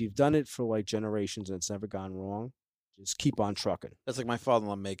 listen, if you've done it for like generations and it's never gone wrong, just keep on trucking. That's like my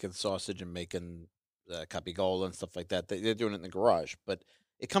father-in-law making sausage and making capicola and stuff like that. They're doing it in the garage, but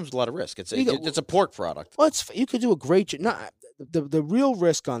it comes with a lot of risk. It's a pork product. Well, you could do a great job. No, the real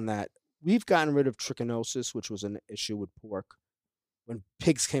risk on that, we've gotten rid of trichinosis, which was an issue with pork when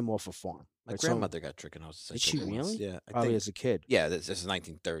pigs came off a farm. My grandmother got trichinosis. Did she really? Yeah, probably as a kid. Yeah, this is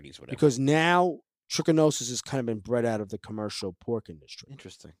 1930s, whatever. Because now trichinosis has kind of been bred out of the commercial pork industry.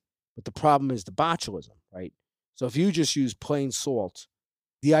 Interesting. But the problem is the botulism, right? So if you just use plain salt,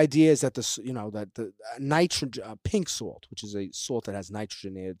 the idea is that the nitrogen, pink salt, which is a salt that has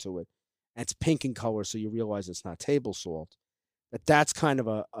nitrogen added to it, and it's pink in color, so you realize it's not table salt. That's kind of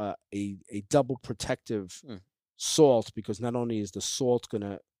a double protective salt, because not only is the salt going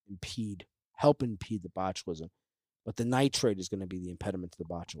to help impede the botulism, but the nitrate is going to be the impediment to the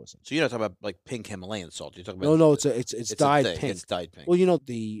botulism. So you're not talking about like pink Himalayan salt. You're talking about no, it's dyed pink. It's dyed pink. Well,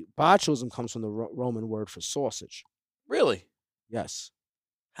 the botulism comes from the Roman word for sausage. Really? Yes.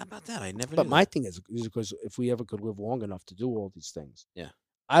 How about that? I never. But knew my that. thing is because if we ever could live long enough to do all these things,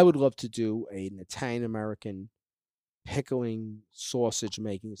 I would love to do an Italian American pickling, sausage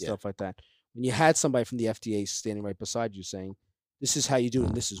making, stuff like that. When you had somebody from the FDA standing right beside you saying, "This is how you do it,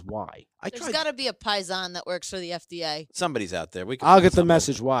 and this is why." There's got to be a paisan that works for the FDA. Somebody's out there. I'll get the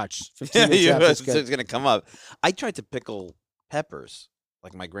message. Watch. 15 minutes after it's going to come up. I tried to pickle peppers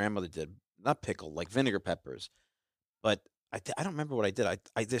like my grandmother did. Not pickle, like vinegar peppers. But I don't remember what I did.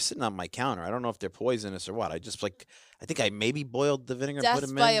 They're sitting on my counter. I don't know if they're poisonous or what. I think I maybe boiled the vinegar and put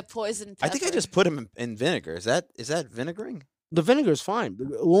them in. Death by a poison pepper. I think I just put them in vinegar. Is that vinegaring? The vinegar is fine.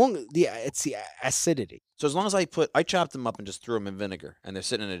 It's the acidity. So as long as I chopped them up and just threw them in vinegar, and they're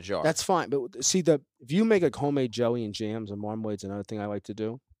sitting in a jar. That's fine. But see, if you make like homemade jelly and jams and marmalades, another thing I like to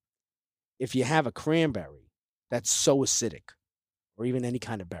do, if you have a cranberry that's so acidic, or even any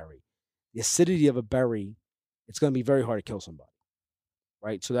kind of berry, the acidity of a berry, it's going to be very hard to kill somebody,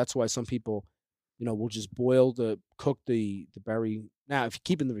 right? So that's why some people, will just cook the berry. Now, if you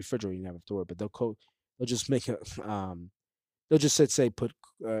keep it in the refrigerator, you never have to throw it, but they'll just make it. They'll just say put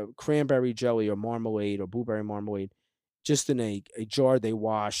cranberry jelly or marmalade or blueberry marmalade just in a jar they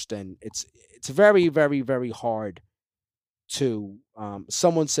washed, and it's very, very, very hard to.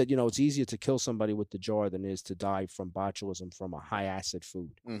 Someone said, it's easier to kill somebody with the jar than it is to die from botulism from a high acid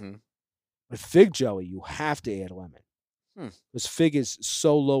food. Mm-hmm. But fig jelly, you have to add lemon because fig is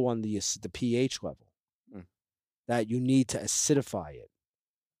so low on the pH level that you need to acidify it.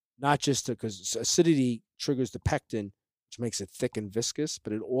 not just because acidity triggers the pectin, which makes it thick and viscous,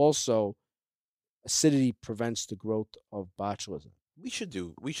 but it also acidity prevents the growth of botulism. We should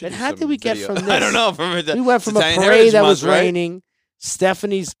do. We should. And do how some did we get video. from I don't this? know. From We went from a Italian parade Heritage that was Month, right? raining,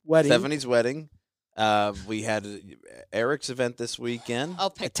 Stephanie's wedding, Stephanie's wedding. We had Eric's event this weekend.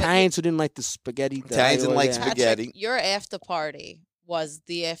 Oh, Italians who didn't like the spaghetti. Italians didn't like yeah. spaghetti. Patrick, your after party was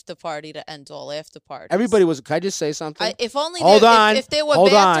the after party to end all after parties. Everybody was. Can I just say something? If only Hold on, if there were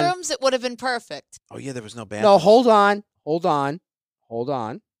hold on. bathrooms, it would have been perfect. Oh yeah, there was no bathroom. No, hold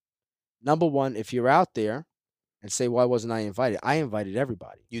on. Number one, if you're out there and say, why wasn't I invited? I invited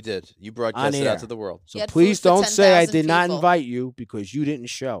everybody. You did. You broadcast it air. out to the world. So You had please food for don't say I 10,000 did not people. invite you because you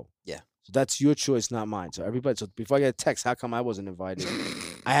didn't show. Yeah. So that's your choice, not mine. So everybody, so before I get a text, how come I wasn't invited?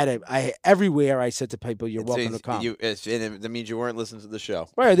 I everywhere I said to people, you're welcome to come. That means you weren't listening to the show.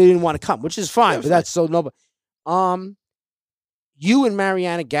 Right, they didn't want to come, which is fine, Definitely. but that's so noble. You and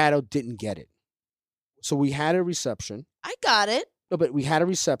Mariana Gatto didn't get it. So we had a reception. I got it. No, but we had a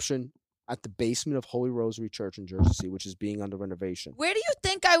reception at the basement of Holy Rosary Church in Jersey City, which is being under renovation. Where do you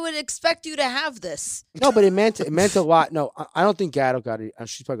think I would expect you to have this? No, but it meant a lot. No, I don't think Gatto got it.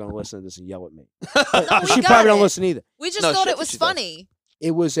 She's probably gonna listen to this and yell at me. No, we She got probably don't it. listen either. We just No, thought she- it was she does. funny.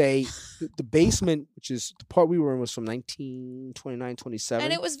 It was the basement, which is the part we were in, was from 1929, 27.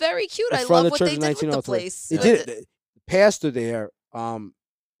 And it was very cute. In I front love of the what they church in did with the 1903. place. They did it. The pastor there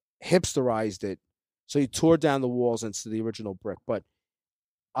hipsterized it, so he tore down the walls into the original brick. But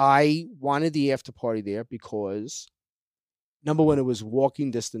I wanted the after party there because, number one, it was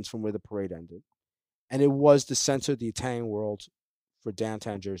walking distance from where the parade ended, and it was the center of the Italian world for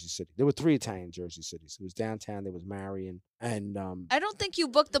downtown Jersey City. There were 3 Italian Jersey cities. It was downtown, there was Marion, and I don't think you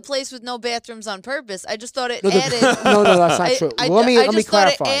booked the place with no bathrooms on purpose. I just thought it no, added. no, that's not true. Let me just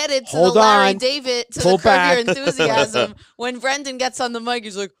thought clarify. it added to Hold the Larry on. David, to Pull the Curb Your back. Enthusiasm. When Brendan gets on the mic,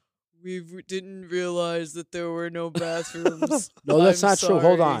 he's like, "We didn't realize that there were no bathrooms." No, that's I'm not true.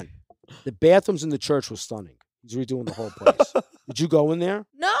 Hold sorry." on. The bathrooms in the church were stunning. He's redoing the whole place. Did you go in there?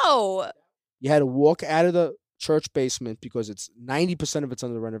 No. You had to walk out of the church basement because it's 90% of it's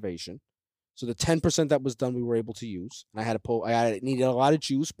under renovation. So the 10% that was done, we were able to use. And I had to pull. I needed a lot of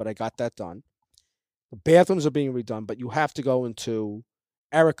juice, but I got that done. The bathrooms are being redone, but you have to go into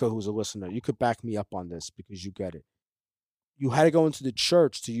Erica, who's a listener. You could back me up on this because you get it. You had to go into the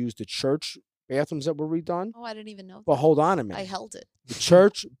church to use the church bathrooms that were redone. Oh, I didn't even know. But hold on a minute. I held it. The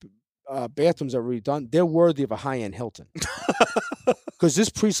church bathrooms that were redone, they're worthy of a high-end Hilton. Because this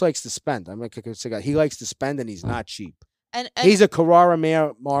priest likes to spend. I'm like, he likes to spend, and he's not cheap. And He's a Carrara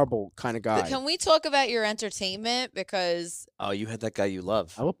marble kind of guy. can we talk about your entertainment? Because Oh, you had that guy you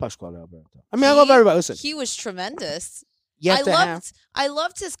love. I love Pasquale Alberto. I mean, I love everybody. Listen, he was tremendous. you have to have. I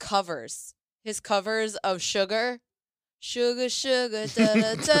loved his covers. His covers of Sugar. Sugar, sugar,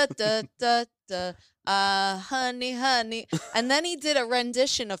 da da da da da. Honey, honey. And then he did a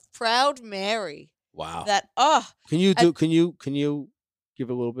rendition of Proud Mary. Wow. That Can you give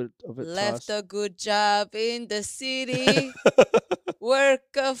a little bit of it left to us? a good job in the city. Work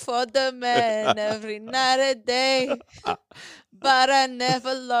for the man every night and day. But I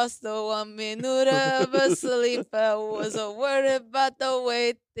never lost the 1 minute of a sleep. I wasn't worried about the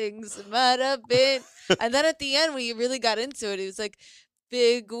way things might have been. And then at the end, when you really got into it, it was like,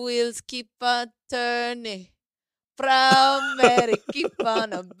 big wheels keep on turning. Proud Mary keep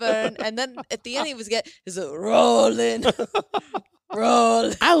on a burn. And then at the end, he was rolling.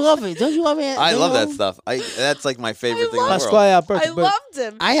 Rolling. I love it. Don't you love it? I love that stuff. That's like my favorite thing in the world. Pasquale Alberto. I but loved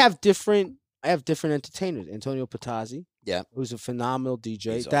him. I have different entertainers. Antonio Patazzi. Yeah. Who's a phenomenal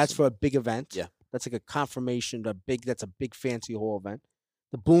DJ. He's That's awesome. for a big event. Yeah. That's like a confirmation, that's a big fancy hall event.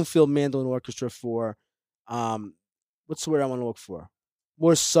 The Bloomfield Mandolin Orchestra for what's the word I want to look for?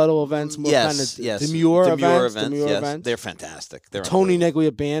 More subtle events, more kind of demure events. Demure yes. events. They're fantastic. They're Tony unbelievable.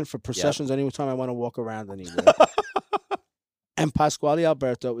 Neglia Band for processions anytime I want to walk around anywhere. And Pasquale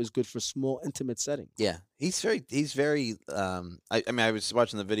Alberto is good for small, intimate settings. Yeah, he's very. I mean, I was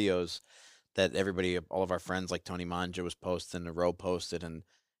watching the videos that all of our friends like Tony Manja was posting, the Row posted, and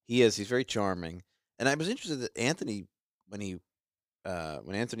he's very charming. And I was interested that Anthony, when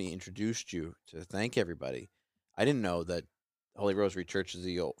Anthony introduced you to thank everybody, I didn't know that Holy Rosary Church is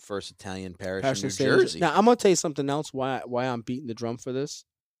the first Italian parish in New Jersey. Now I'm gonna tell you something else. Why I'm beating the drum for this?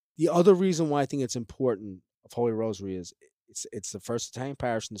 The other reason why I think it's important of Holy Rosary is it's the first Italian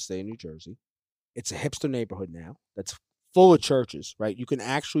parish in the state of New Jersey. It's a hipster neighborhood now that's full of churches. Right, you can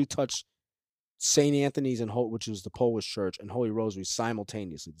actually touch St. Anthony's which is the Polish church, and Holy Rosary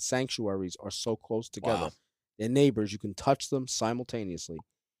simultaneously. The sanctuaries are so close together. Wow. They're neighbors. You can touch them simultaneously.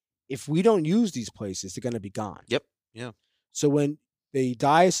 If we don't use these places, they're going to be gone. Yep. Yeah. So when the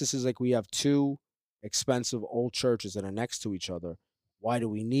diocese is like, we have two expensive old churches that are next to each other. Why do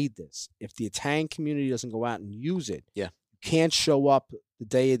we need this? If the Italian community doesn't go out and use it, Yeah. you can't show up the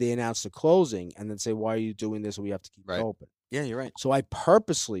day they announce the closing and then say, why are you doing this? We have to keep Right. it open. Yeah, you're right. So I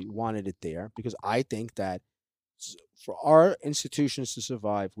purposely wanted it there because I think that for our institutions to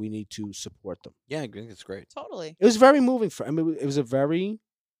survive, we need to support them. Yeah, I think it's great. Totally. It was very moving. It was a very,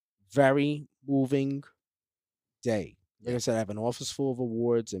 very moving day. Like I said, I have an office full of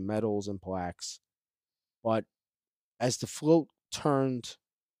awards and medals and plaques. But as the float turned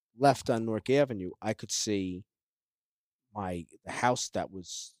left on Newark Avenue, I could see the house that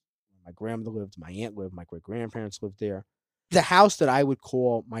was where my grandmother lived, my aunt lived, my great grandparents lived there. The house that I would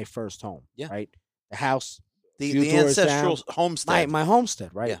call my first home. Yeah. Right. The house, The few doors ancestral down, homestead. my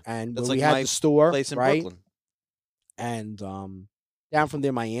homestead, right? Yeah. And That's where we like had my the store, place in right? Brooklyn. And down from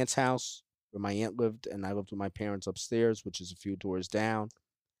there, my aunt's house, where my aunt lived, and I lived with my parents upstairs, which is a few doors down.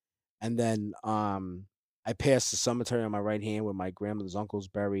 And then I passed the cemetery on my right hand where my grandmother's uncle's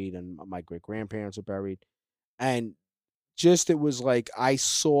buried and my great grandparents are buried. And just it was like I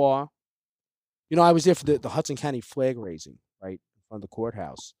saw, I was there for the Hudson County flag raising, right, in front of the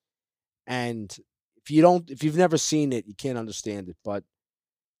courthouse. And if you've never seen it, you can't understand it. But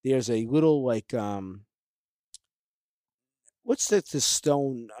there's a little like what's that? This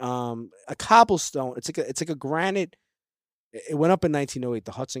stone, a cobblestone. It's like a granite. It went up in 1908.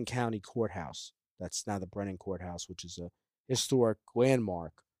 The Hudson County Courthouse. That's now the Brennan Courthouse, which is a historic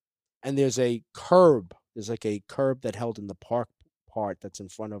landmark. And there's a curb. There's like a curb that held in the park part that's in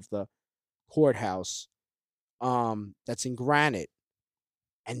front of the courthouse. That's in granite,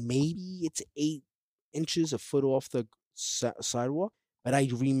 and maybe it's 8 inches, a foot off the sidewalk. But I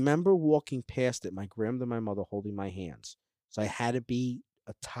remember walking past it. My grandmother, and my mother holding my hands. So I had to be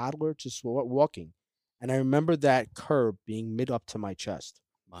a toddler just walking. And I remember that curb being mid up to my chest.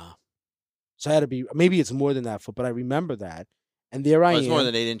 Wow. So I had to be, maybe it's more than that foot, but I remember that. And there I am. It's more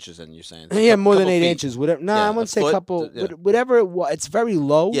than 8 inches, then you're saying. Yeah, more than couple 8 feet. inches. Whatever. No, Yeah, I a wouldn't say foot, couple. yeah. Whatever it was. It's very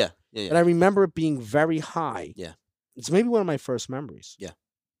low. Yeah. But I remember it being very high. Yeah. It's maybe one of my first memories. Yeah.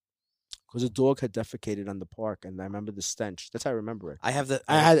 Because a dog had defecated on the park, and I remember the stench. That's how I remember it. I have the.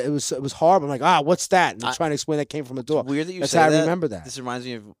 It was horrible. I'm like, what's that? And I'm trying to explain that came from a dog. It's weird that you That's say how that. I remember that. This reminds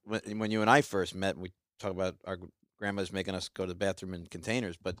me of when you and I first met. We talk about our grandmothers making us go to the bathroom in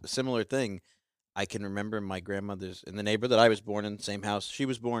containers, but a similar thing. I can remember my grandmother's in the neighborhood that I was born in, same house she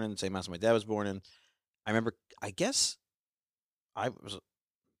was born in, same house my dad was born in. I remember, I guess I was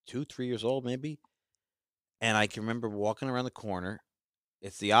 2, 3 years old maybe, and I can remember walking around the corner.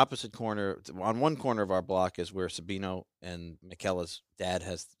 It's the opposite corner. On one corner of our block is where Sabino and Michaela's dad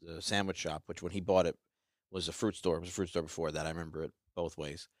has the sandwich shop, which when he bought it was a fruit store. It was a fruit store before that. I remember it both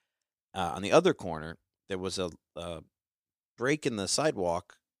ways. On the other corner, there was a break in the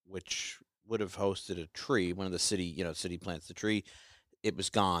sidewalk, which would have hosted a tree. One of the city plants the tree. It was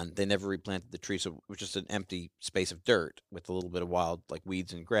gone. They never replanted the tree, so it was just an empty space of dirt with a little bit of wild, like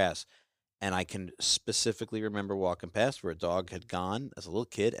weeds and grass. And I can specifically remember walking past where a dog had gone as a little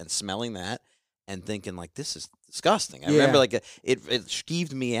kid and smelling that and thinking, like, this is disgusting. I remember, like, it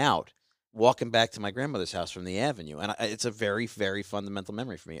skeeved me out walking back to my grandmother's house from the avenue. And it's a very, very fundamental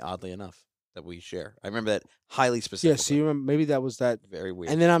memory for me, oddly enough, that we share. I remember that highly specifically. Yeah, so you remember, maybe that was that. Very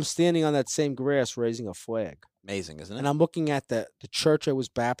weird. And then I'm standing on that same grass raising a flag. Amazing, isn't it? And I'm looking at the church I was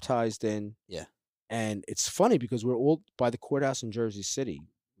baptized in. Yeah. And it's funny because we're all by the courthouse in Jersey City,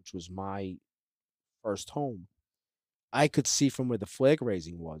 which was my first home. I could see from where the flag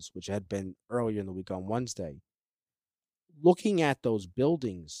raising was, which had been earlier in the week on Wednesday, looking at those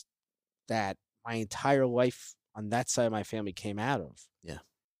buildings that my entire life on that side of my family came out of. Yeah.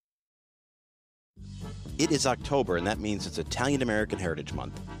 It is October, and that means it's Italian American Heritage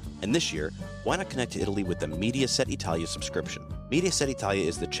Month. And this year, why not connect to Italy with the Mediaset Italia subscription? Mediaset Italia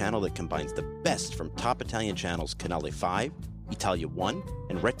is the channel that combines the best from top Italian channels Canale 5, Italia 1,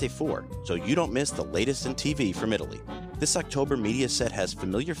 and Rete 4, so you don't miss the latest in TV from Italy. This October, Mediaset has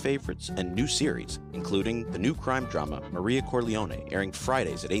familiar favorites and new series, including the new crime drama Maria Corleone, airing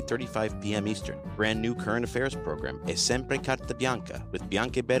Fridays at 8:35 p.m. Eastern, brand new current affairs program E Sempre Carta Bianca with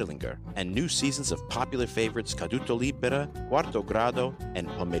Bianca Berlinger, and new seasons of popular favorites Caduto Libera, Quarto Grado, and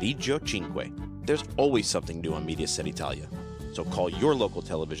Pomeriggio Cinque. There's always something new on Mediaset Italia, so call your local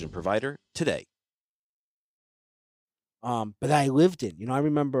television provider today. But I lived in. I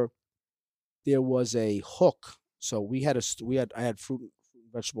remember there was a hook. So I had fruit and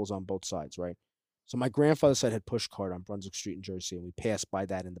vegetables on both sides, right? So my grandfather's side had push cart on Brunswick Street in Jersey, and we passed by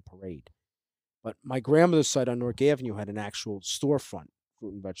that in the parade. But my grandmother's side on Newark Avenue had an actual storefront,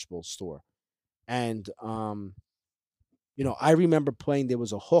 fruit and vegetable store. And, I remember playing. There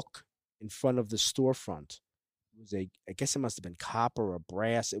was a hook in front of the storefront. It was I guess it must have been copper or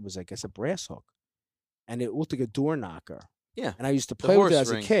brass. It was, I guess, a brass hook, and it looked like a door knocker. Yeah. And I used to play with it horse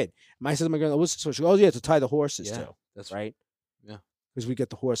as ring. a kid. I said to my girl, "What's this?" She goes, "Oh yeah, to tie the horses Yeah, to." that's Right. Yeah. Because we get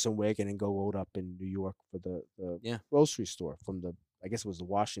the horse and wagon and go load up in New York for the Yeah. grocery store from I guess it was the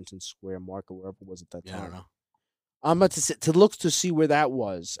Washington Square Market, wherever it was at that Yeah, I time. don't know. But to look to see where that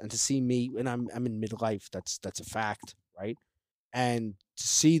was and to see me, and I'm in midlife. That's a fact, right? And to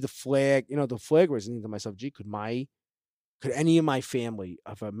see the flag, the flag was thinking to myself, gee, could any of my family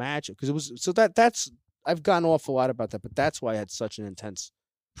have imagined? Because it was so that's I've gone off a lot about that, but that's why I had such an intense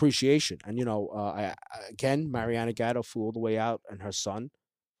appreciation. And again, Mariana Gatto flew all the way out, and her son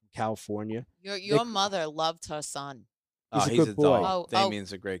from California. Your mother loved her son. He's a He's good a boy. doll. Oh,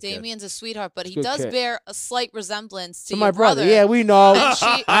 Damien's a great kid. Damien's a sweetheart, but He's he a good does kid. bear a slight resemblance to To your my brother. brother. Yeah, we know. And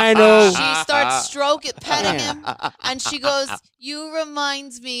she, I know. She starts petting Yeah. him, and she goes, "You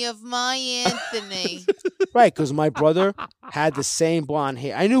reminds me of my Anthony." Right, because my brother had the same blonde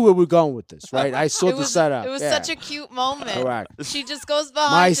hair. I knew where we were going with this, right? I saw It the was setup. It was Yeah. such a cute moment. Correct. She just goes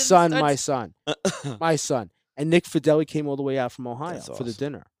behind My him, son, starts- my son. And Nick Fideli came all the way out from Ohio That's for the awesome.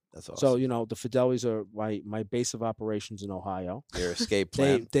 dinner. That's awesome. So, the Fidelis are my base of operations in Ohio. Your escape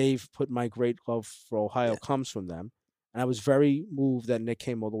plan. They've put my great love for Ohio comes from them. And I was very moved that Nick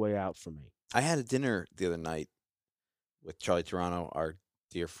came all the way out for me. I had a dinner the other night with Charlie Toronto, our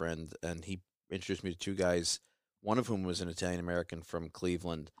dear friend, and he introduced me to two guys, one of whom was an Italian American from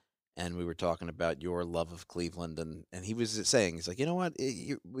Cleveland, and we were talking about your love of Cleveland, and he was saying, he's like, you know what,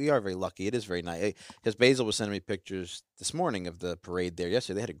 we are very lucky. It is very nice. Because Basil was sending me pictures this morning of the parade there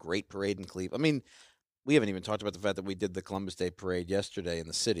yesterday. They had a great parade in Cleveland. I mean, we haven't even talked about the fact that we did the Columbus Day parade yesterday in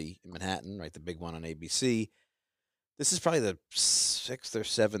the city, in Manhattan, right, the big one on ABC. This is probably the 6th or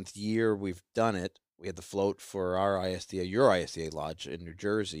 7th year we've done it. We had the float for our ISDA, your ISDA lodge in New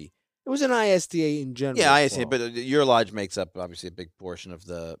Jersey. It was an ISDA in general. Yeah, ISDA, Paul. but your lodge makes up obviously a big portion of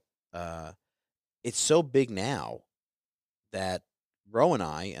the. It's so big now that Ro and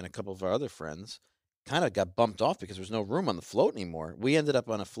I and a couple of our other friends kind of got bumped off because there was no room on the float anymore. We ended up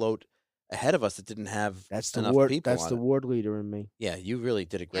on a float ahead of us that didn't have That's the enough ward. people That's on the it. ward leader in me. Yeah, you really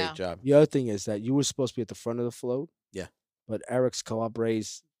did a great Yeah. job. The other thing is that you were supposed to be at the front of the float. Yeah. But Eric's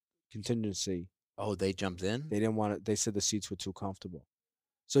Calabre's contingency, Oh, they jumped in? they didn't want it. They said the seats were too comfortable.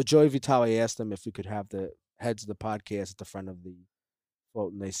 So Joey Vitale asked them if we could have the heads of the podcast at the front of the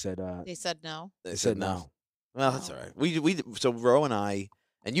float, and they said They said no. they said no. Well, that's No. all right. We so Ro and I,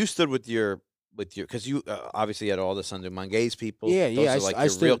 and you stood with your because you obviously had all the Sunday Mangays people. Yeah, Those yeah, are I like I your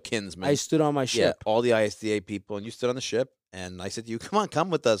stood- real kinsmen. I stood on my Yeah, ship. all the ISDA people, and you stood on the ship. And I said to you, come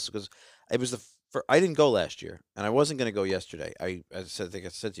with us," because it was I didn't go last year, and I wasn't going to go yesterday. I think I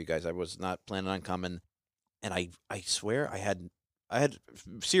said to you guys, I was not planning on coming, and I swear I had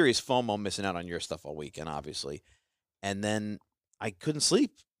serious FOMO missing out on your stuff all weekend, obviously, and then I couldn't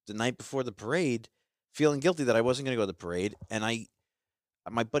sleep the night before the parade, feeling guilty that I wasn't going to go to the parade, and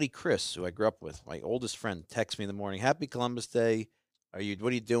my buddy Chris, who I grew up with, my oldest friend, texts me in the morning, "Happy Columbus Day. What are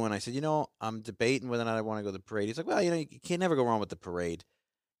you doing?" I said, "I'm debating whether or not I want to go to the parade." He's like, "Well, you can't never go wrong with the parade."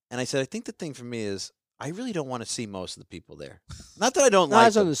 And I said, "I think the thing for me is I really don't want to see most of the people there. Not that I don't No, like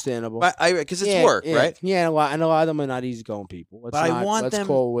that's them, understandable. but because it's Yeah, work, yeah, right? Yeah, and a lot of them are not easygoing people. But I want let's them-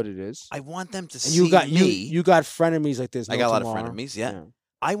 call it what it is. I want them to And see you got me. you got frenemies like this. I got a lot of frenemies, yeah.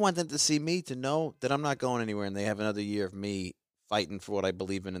 I want them to see me to know that I'm not going anywhere, and they have another year of me fighting for what I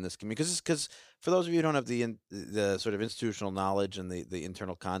believe in this community. Because for those of you who don't have the sort of institutional knowledge and the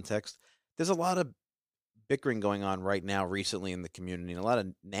internal context, there's a lot of bickering going on right now recently in the community, and a lot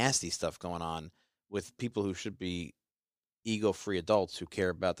of nasty stuff going on with people who should be ego-free adults who care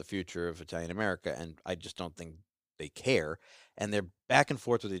about the future of Italian America, and I just don't think they care. And they're back and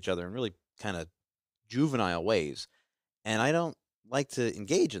forth with each other in really kind of juvenile ways, and I don't like to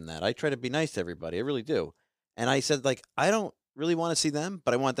engage in that. I try to be nice to everybody. I really do. And I said, I don't really want to see them,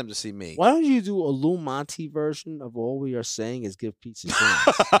 but I want them to see me. Why don't you do a Lou Monte version of all we are saying is give pizza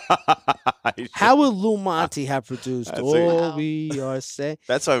chance? How would Lou Monte have produced That's a- all Wow. we are saying?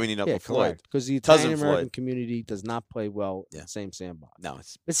 That's why we need Uncle Yeah, Floyd. correct. Because the Cousin Italian American Floyd. community does not play well in Yeah. the same sandbox. No,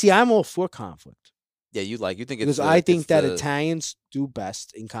 it's But see, I'm all for conflict you think it's because the- I think it's that the- Italians do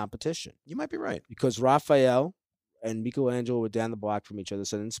best in competition. You might be right. Because Raphael and Michelangelo were down the block from each other,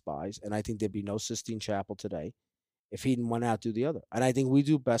 sending spies, and I think there'd be no Sistine Chapel today if he didn't want to outdo the other. And I think we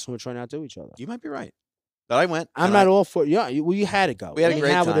do best when we're trying to outdo each other. You might be right. But I went. I'm and not I- all for you had to go. We had a I mean,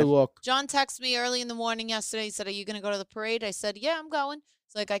 great how would it time. look? John texted me early in the morning yesterday. He said, "Are you going to go to the parade?" I said, "Yeah, I'm going."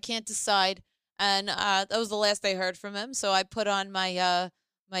 It's like I can't decide, and that was the last I heard from him. So I put on my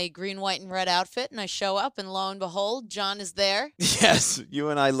my green, white, and red outfit, and I show up, and lo and behold, John is there. Yes, you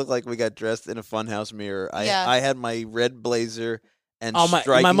and I look like we got dressed in a funhouse mirror. Yeah. I had my red blazer and Oh, my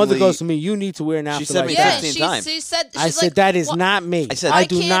strikingly. mother goes to me, you need to wear an She outfit sent like me Yeah, that. 15 times. she said, she's I said, like, that is "Wha- not me. I said- I Why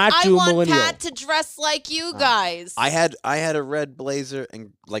do can't not I do want millennial. Pat to dress like you guys. I had a red blazer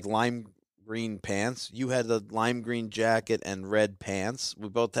and like lime green pants. You had the lime green jacket and red pants. We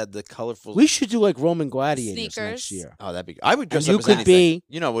both had the colorful. We should do like Roman gladiators next Sneakers. year. Oh, that'd be. I would dress And up you as could anything. be-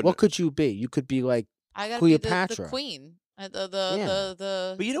 You know, What could you be? You could be like, I gotta be the Cleopatra. queen. Yeah.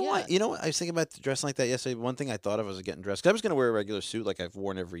 But you know yeah. what? You know what? I was thinking about dressing like that yesterday. One thing I thought of was getting dressed. 'Cause I was going to wear a regular suit like I've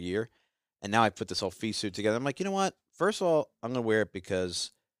worn every year, and now I put this whole fee suit together. I'm like, you know what? First of all, I'm going to wear it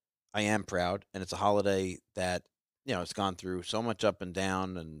because I am proud, and it's a holiday that it's gone through so much up and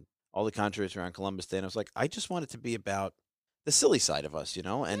down, and all the controversy around Columbus Day. And I was like, I just want it to be about the silly side of us, and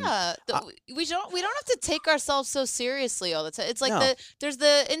Yeah, we don't have to take ourselves so seriously all the time. It's like No. there's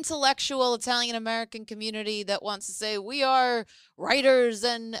the intellectual Italian American community that wants to say we are writers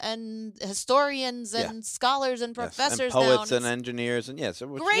and historians Yeah. and scholars and yes, professors and poets now. and engineers, and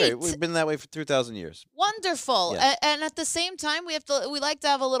so it's Great. We've been that way for 2,000 years. Wonderful, Yeah. and at the same time, we like to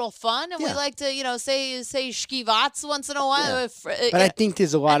have a little fun, and we Yeah. like to say schivats once in a while. Yeah. but I think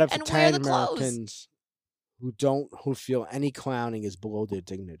there's a lot of and wear Italian the clothes. Americans who feel any clowning is below their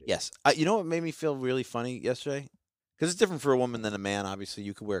dignity. Yes. You know what made me feel really funny yesterday? Because it's different for a woman than a man. Obviously,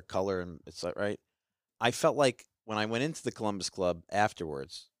 you could wear color, and it's like, right? I felt like when I went into the Columbus Club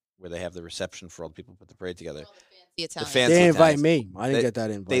afterwards, where they have the reception for all the people who put the parade together, The Italian. fancy They didn't invite Italians. me. I didn't get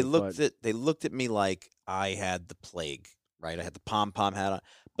that invite. They looked at me like I had the plague, right? I had the pom pom hat on.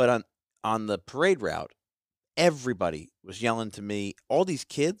 But on the parade route, everybody was yelling to me. All these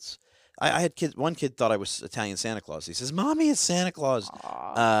kids. I had kids. One kid thought I was Italian Santa Claus. He says, "Mommy, it's Santa Claus."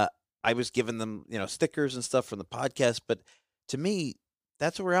 I was giving them, stickers and stuff from the podcast. But to me,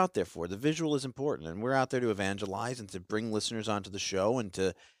 that's what we're out there for. The visual is important, and we're out there to evangelize and to bring listeners onto the show and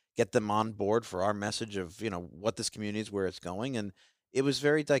to get them on board for our message of what this community is, where it's going. And it was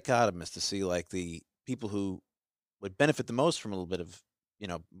very dichotomous to see like the people who would benefit the most from a little bit of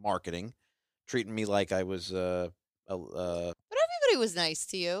marketing treating me like I was But everybody was nice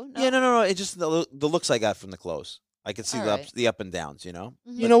to you. No? yeah, no. It's just the looks I got from the clothes. I could see All the right. ups, the up and downs. Mhm.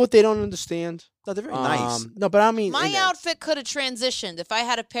 you know what they don't understand? No, they're very nice. No, but I mean, My outfit could have transitioned if I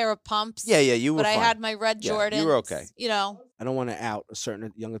had a pair of pumps. Yeah, you were. But I fine. had my red Yeah, Jordans. you were okay. I don't want to out a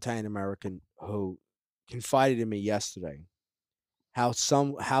certain young Italian American who confided in me yesterday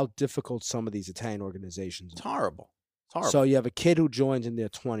how difficult some of these Italian organizations It's are. horrible. It's horrible. So you have a kid who joins in their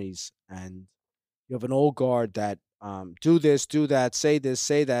 20s, and you have an old guard that do this, do that, say this,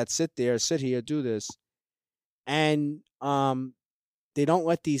 say that, sit there, sit here, do this, and they don't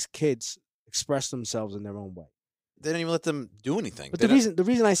let these kids express themselves in their own way. They don't even let them do anything. But They the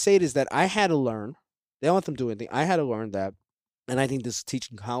reason I say it is that I had to learn. They don't let them do anything. I had to learn that, and I think this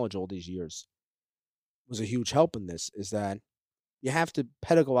teaching college all these years was a huge help in this. Is that you have to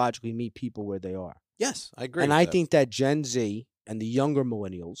pedagogically meet people where they are. yes, I agree. And with I that. think that Gen Z and the younger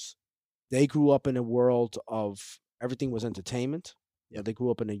millennials, they grew up in a world of everything was entertainment. They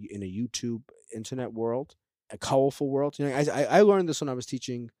grew up in a YouTube internet world, a colorful world. I learned this when I was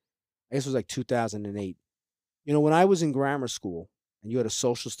teaching. I guess it was like 2008. When I was in grammar school, and you had a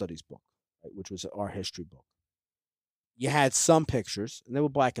social studies book, right, which was our history book. You had some pictures, and they were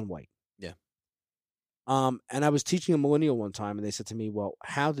black and white. Yeah. And I was teaching a millennial one time, and they said to me, "Well,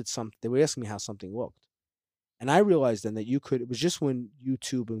 they were asking me how something looked." And I realized then that it was just when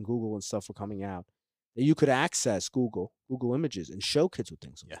YouTube and Google and stuff were coming out, that you could access Google Images and show kids what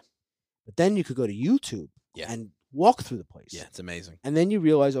things look. Yeah. But then you could go to YouTube Yeah. and walk through the place. Yeah, it's amazing. And then you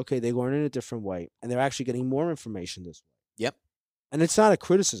realize, okay, they learn in a different way, and they're actually getting more information this way. Yep. And it's not a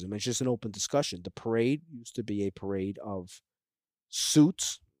criticism, it's just an open discussion. The parade used to be a parade of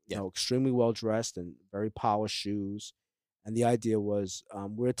suits, Yeah. extremely well dressed and very polished shoes. And the idea was,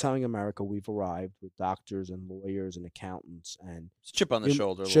 we're telling America we've arrived with doctors and lawyers and accountants, and It's a chip on the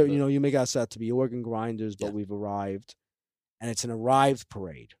shoulder. A sure, little bit. you make us out to be organ grinders, but Yeah. we've arrived, and it's an arrived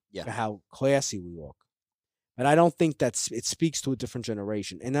parade. Yeah. For how classy we look. But I don't think it speaks to a different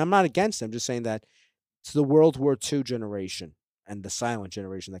generation. And I'm not against it. I'm just saying that to the World War II generation and the silent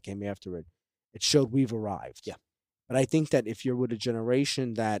generation that came after it, it showed we've arrived. Yeah. But I think that if you're with a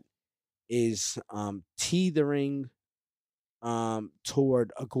generation that is teetering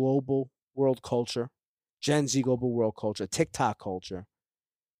toward a global world culture, Gen Z global world culture, TikTok culture,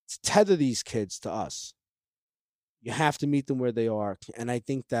 to tether these kids to us, you have to meet them where they are. And I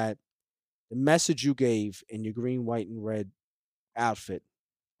think that the message you gave in your green, white, and red outfit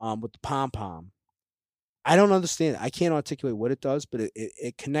with the pom-pom I don't understand. I can't articulate what it does, but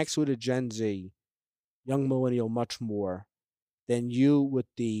it connects with a Gen Z, young millennial, much more than you with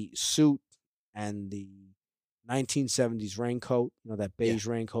the suit and the 1970s raincoat, that Yeah. beige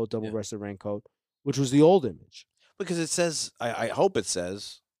raincoat, Yeah. double-breasted raincoat, which was the old image. Because it says, I hope it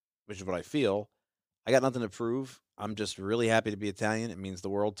says, which is what I feel, I got nothing to prove. I'm just really happy to be Italian. It means the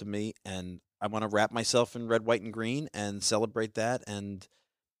world to me, and I want to wrap myself in red, white, and green and celebrate that. And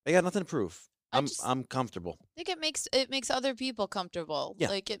I got nothing to prove. I'm comfortable. I think it makes other people comfortable. Yeah.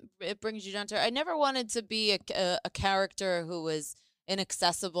 Like it brings you down to. I never wanted to be a character who was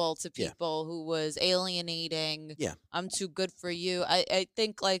inaccessible to Yeah. people, who was alienating. Yeah. I'm too good for you. I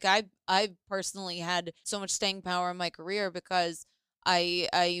think like I personally had so much staying power in my career because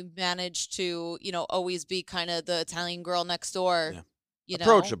I managed to always be kind of the Italian girl next door. Yeah. You know?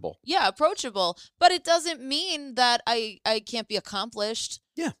 Approachable. Yeah, approachable. But it doesn't mean that I can't be accomplished.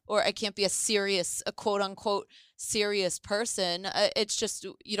 Yeah. Or I can't be a quote unquote serious person. It's just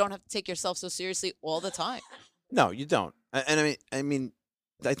you don't have to take yourself so seriously all the time. No, you don't. And I mean,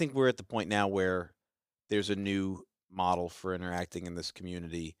 I think we're at the point now where there's a new model for interacting in this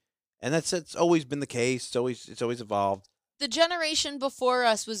community, and it's always been the case. It's always evolved. The generation before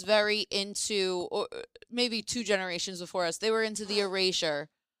us was very into, or maybe 2 generations before us, they were into the erasure.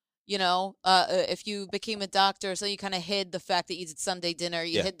 If you became a doctor, so you kind of hid the fact that you did Sunday dinner,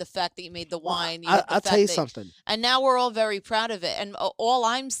 you Yeah. hid the fact that you made the wine. I'll tell you something. And now we're all very proud of it. And all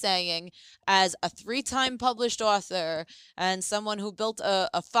I'm saying, as a 3-time published author and someone who built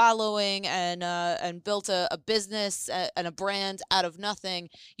a following and built a business and a brand out of nothing,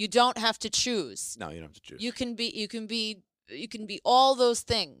 you don't have to choose. No, you don't have to choose. You can be all those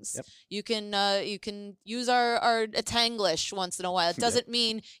things. Yep. You can use our Itanglish once in a while. It doesn't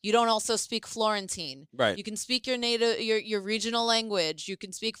mean you don't also speak Florentine. Right. You can speak your native your regional language. You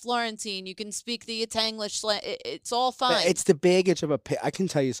can speak Florentine. You can speak the Itanglish. It's all fine. It's the baggage of I can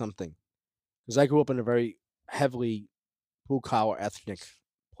tell you something, because I grew up in a very heavily blue-collar ethnic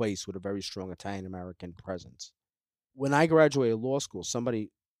place with a very strong Italian-American presence. When I graduated law school,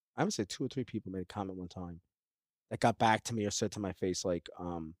 somebody, I would say 2 or 3 people made a comment one time that got back to me or said to my face, like,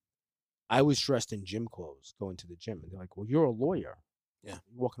 I was dressed in gym clothes going to the gym. And they're like, well, you're a lawyer. Yeah.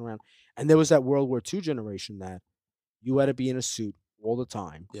 You're walking around. And there was that World War II generation that you had to be in a suit all the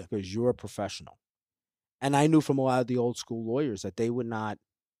time because you're a professional. And I knew from a lot of the old school lawyers that they wouldn't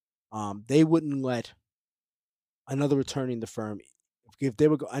let another attorney in the firm, if they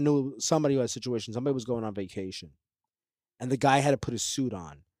were, I knew somebody who had a situation, somebody was going on vacation, and the guy had to put his suit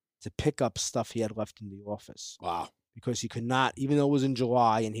on to pick up stuff he had left in the office. Wow. Because he could not, even though it was in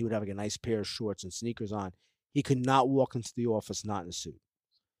July and he would have like a nice pair of shorts and sneakers on, he could not walk into the office not in a suit.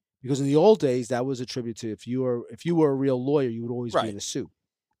 Because in the old days, that was attributed to if you were a real lawyer, you would always be in a suit.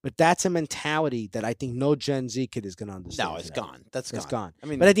 But that's a mentality that I think no Gen Z kid is going to understand. No, it's today. gone. It's gone. I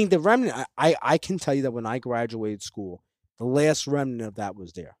mean, but I think the remnant, I can tell you that when I graduated school, the last remnant of that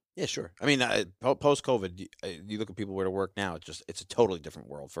was there. Yeah, sure. I mean, post-COVID, you look at people where to work now. It's a totally different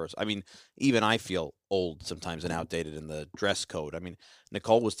world. First, I mean, even I feel old sometimes and outdated in the dress code. I mean,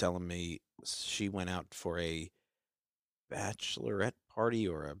 Nicole was telling me she went out for a bachelorette party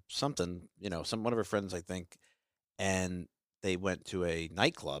or something. One of her friends, I think, and they went to a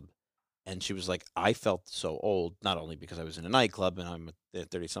nightclub, and she was like, I felt so old, not only because I was in a nightclub and I'm a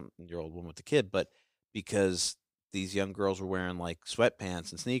 30-something-year-old woman with a kid, but because these young girls were wearing like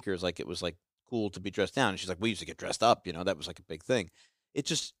sweatpants and sneakers, like it was like cool to be dressed down. And she's like, we used to get dressed up, that was like a big thing.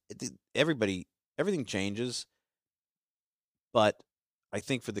 Everything changes. But I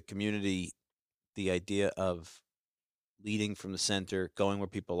think for the community, the idea of leading from the center, going where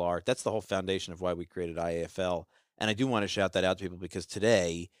people are, that's the whole foundation of why we created IAFL. And I do want to shout that out to people because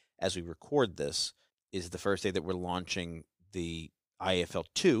today, as we record this, is the first day that we're launching the IAFL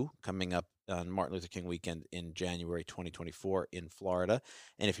 2 coming up on Martin Luther King weekend in January 2024 in Florida.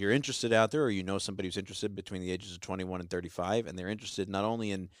 And if you're interested out there, or you know somebody who's interested between the ages of 21 and 35, and they're interested not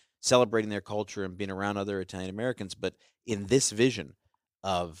only in celebrating their culture and being around other Italian Americans, but in this vision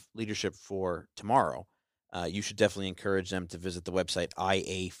of leadership for tomorrow, you should definitely encourage them to visit the website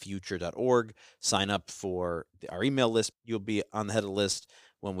iafuture.org, sign up for our email list. You'll be on the head of the list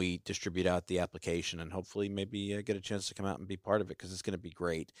when we distribute out the application, and hopefully maybe get a chance to come out and be part of it, because it's going to be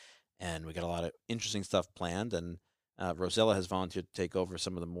great. And we got a lot of interesting stuff planned, and Rosella has volunteered to take over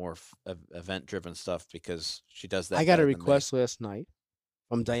some of the more event-driven stuff because she does that. I got a request last night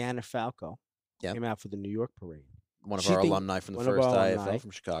from Diana Falco. Yeah. Came out for the New York parade. One of our alumni from the first IFL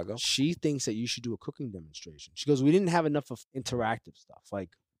from Chicago. She thinks that you should do a cooking demonstration. She goes, we didn't have enough of interactive stuff. Like,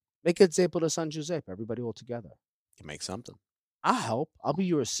 make a Zeppo de San Giuseppe, everybody all together. You can make something. I'll help. I'll be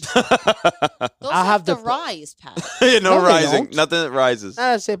your assistant. Those I'll have have to the- rise, Pat. no No, they rising. don't. Nothing that rises.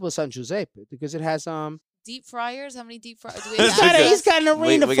 Not a Staples San Giuseppe because it has Deep fryers? How many deep fryers? Do we He's have he's got access? an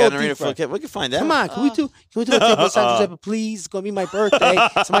arena we full got an of arena deep fry. full. We can find out. Come on, can we do a Staples San Giuseppe, please? It's gonna be my birthday.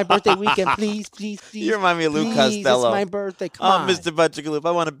 It's my birthday weekend, please, please, please. You remind me of Lou please, Costello. It's my birthday. Come Oh, on, Mr. Butchergaloop,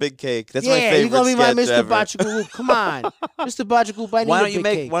 I want a big cake. That's yeah, my favorite you're gonna be my sketch Mr. ever. Botchagaloop. Come on, Mr. Botchagaloop. I need Why a don't you big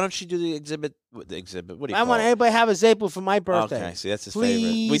make? cake. Why don't you do the exhibit? The exhibit. What do you I call want it? everybody to have a Zaple for my birthday. Okay, see, that's his Please,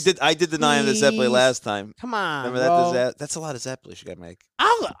 favorite. We did. I did the 9 of the Zeppeli please. last time. Come on, Remember bro. that? That's a lot of Zeppeli you got to make.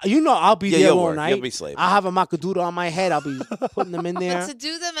 I'll be Yeah, there you'll all work. night. You'll be slave. I'll have a macadoodle on my head. I'll be putting them in But there. to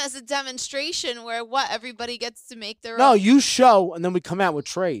do them as a demonstration where everybody gets to make their No, own. you show, and then we come out with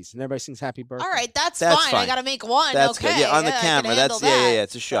trays, and everybody sings happy birthday. All right, that's That's fine. I fine. got to make one. That's okay. good. Yeah, on the I can camera. handle That's that. yeah.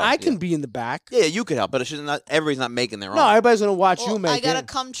 It's a show. I can Yeah. be in the back. Yeah, you could help, but it's just not. Everybody's not making their own. No, everybody's gonna watch Well, you make I got to it.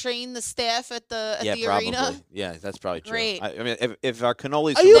 come train the staff at the yeah, probably. arena. Yeah, that's probably true. Great. I mean, if our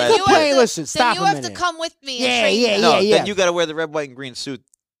cannolis Are you from last complaining? year- Listen, Then stop you a have to minute. come with me and Yeah, train yeah, them. no, yeah. then you got to wear the red, white, and green suit.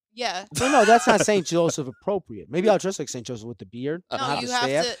 Yeah. No, that's not St. Joseph appropriate. Maybe I'll dress like St. Joseph with the beard. and No, have you the have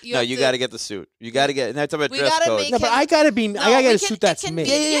staff. to. No, you got to get the suit. You got to get. And that's about We dress gotta code. make No, but him- I gotta be. I No, gotta get we a can- suit it that's can me. be-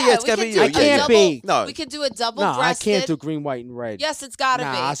 Yeah, it's we gotta can be do you. a I can't double- be. No. We could do a double No, I breasted. can't do green, white, and red. Yes, it's gotta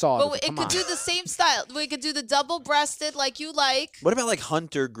Nah, be. I saw but it. it Come could on. do the same style. We could do the double breasted like you like. What about like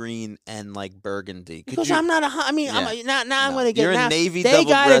hunter green and like burgundy? Could Because you? I'm not a. I mean, Yeah. I'm now. I'm No. gonna get. You're a now, navy They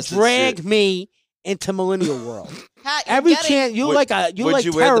gotta double-breasted drag suit. me into millennial world. Pat, you're Every getting- chance you Would- like a you would like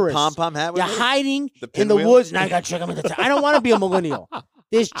you wear the terrorists. pom pom hat? With You're me? hiding The in the pinwheel? woods. Now I got to check them into town. I don't want to be a millennial.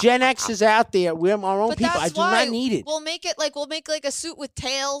 There's Gen X's out there. We're our own But people. I that's do why not need it. We'll make like a suit with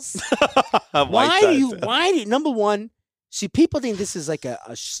tails. White Why do ties. you? Why do you, number one? See, people think this is like a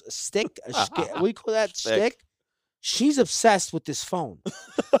stick. What do you call that Stick. stick? She's obsessed with this phone.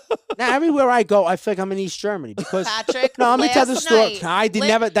 Now everywhere I go, I feel like I'm in East Germany because. Patrick, No, let me tell the last story. night, I did li-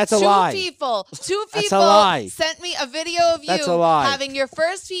 never. That's a two lie. People That's a lie. sent me a video of That's you a lie. having your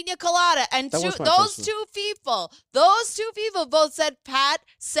first pina colada, and That was my those first two people both said Pat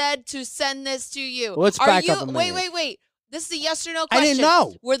said to send this to you. Let's Are back you? up a minute. Wait. This is a yes or no I question. didn't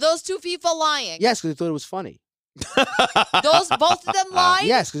know. Were those two people lying? Yes, because I thought it was funny. Those both of them lied.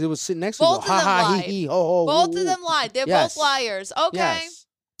 Yes, because it was sitting next Both to me. of them Ha ha lied. he he ho ho. Both ooh, of them ooh. lied. They're Yes. both liars. Okay. Yes.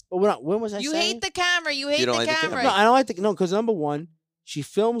 But when was I You saying? hate the camera. You hate don't the like the camera. camera. No, I don't like the no, because number one, she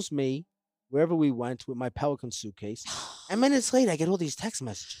films me wherever we went with my Pelican suitcase, and minutes later I get all these text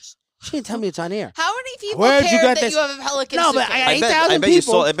messages. She didn't tell me it's on air. How many people Where'd you care get that this? you have a Pelican No, but suitcase? I- I bet 8,000 you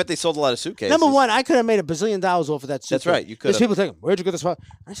people. sold. I bet they sold a lot of suitcases. Number one, I could have made $1 bazillion off of that suitcase. That's right. You could. There's people saying, "Where'd you get this from?"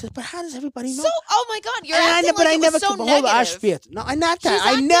 I said, "But how does everybody know?" So, oh my God, you're And acting but like I it never was so could hold negative. Ashfield. No, I'm not She's that. I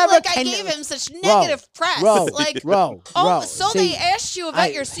acting never like I can. gave him such negative press. Bro, like, bro, so see, they asked you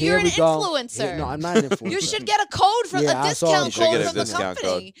about your. here You're an we go. influencer. Here- no, I'm not an influencer. You should get a code from Yeah, a I saw discount it. You should get code a from the discount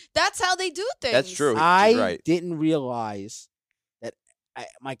company. That's how they do things. That's true. I She's right. didn't realize that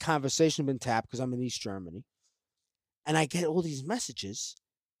my conversation had been tapped because I'm in East Germany, and I get all these messages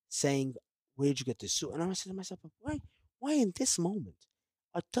saying, "Where did you get this suit?" And I said to myself, "Why in this moment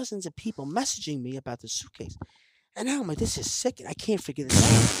are dozens of people messaging me about the suitcase?" And now I'm like, "This is sick. I can't figure this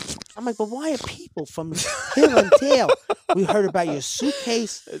out." I'm like, "But why are people from hill and tail? We heard about your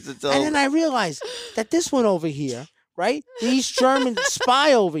suitcase." And then I realized that this one over here, right? The East German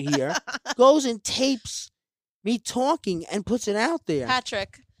spy over here goes and tapes me talking and puts it out there.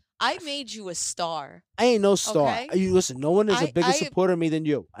 Patrick, I made you a star. I ain't no star. Okay. You listen, no one is a bigger I- supporter of me than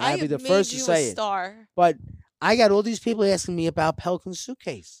you. And I I'll be the made first you to say a it. star. But I got all these people asking me about Pelican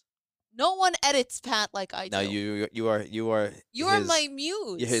suitcase. No one edits Pat like I do. No, you are You are his- my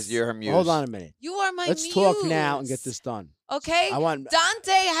muse. You're her muse. Hold on a minute. You are my Let's muse. talk now and get this done. Okay. I want.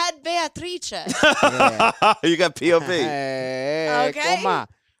 Dante had Beatrice. Yeah. You got POV. Hey, Okay. come on.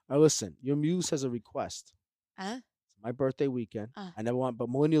 Now listen, your muse has a request. Huh? It's my birthday weekend. Uh. I never want, but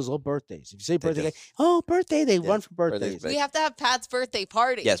millennials love birthdays. If you say They birthday, do. they- oh, birthday, they Yeah, run for birthday's birthdays. big. We have to have Pat's birthday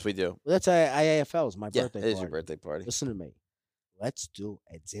party. Yes, we do. Well, that's IAFL. It's my Yeah, birthday it is party. your birthday party. Listen to me. Let's do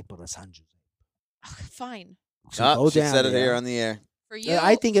a Zebra San Giuseppe. Fine. So Ah, go she down said it there. here on the air. For you.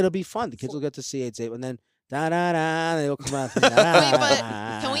 I think it'll be fun. The kids will get to see it, and then da da da. They'll come out. Wait, but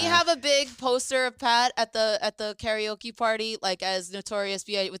can we have a big poster of Pat at the karaoke party, like as Notorious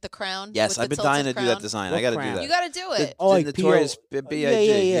B.I.G. with the crown? Yes, with I've the been dying to tilted do that crown? design. What I got to crown? do that. You got to do it. Oh, like Notorious P.O.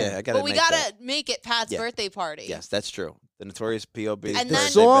 B.I.G. Yeah. I got to But we make gotta that. make it Pat's Yeah. birthday party. Yes, that's true. The Notorious P.O.B. And the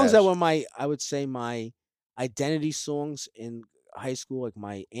then- songs that were I would say my identity songs in high school, like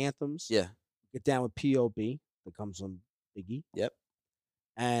my anthems. Yeah. Get down with P.O.B. that comes from Biggie. Yep.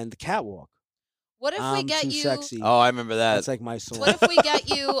 And the Catwalk. What if we I'm get too you? sexy. Oh, I remember that. That's like my song. What if we get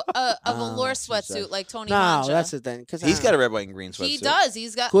you a velour too sexy. sweatsuit like Tony No, Manja? that's the thing. Cause He's got a red, white, and green sweatsuit. He does.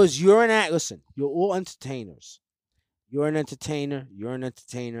 He's got. Because you're an act. Listen, you're all entertainers. You're an entertainer. You're an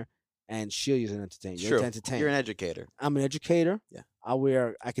entertainer. And Shelia's an entertainer. You're True. an entertainer. You're an educator. I'm an educator. Yeah. I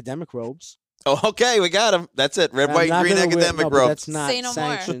wear academic robes. Oh, okay, we got him. That's it. Red, I'm white, and not green gonna wear- academic no, but robes. That's not Say no more.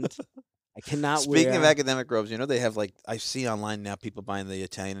 sanctioned. I cannot Speaking wear. of academic robes, you know they have like I see online now people buying the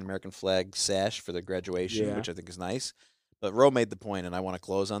Italian American flag sash for their graduation, Yeah. which I think is nice. But Ro made the point, and I want to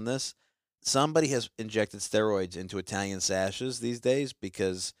close on this. Somebody has injected steroids into Italian sashes these days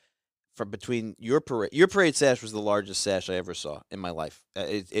because from between your parade sash was the largest sash I ever saw in my life.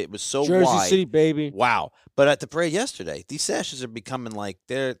 It was so Jersey wide. City, baby. Wow! But at the parade yesterday, these sashes are becoming like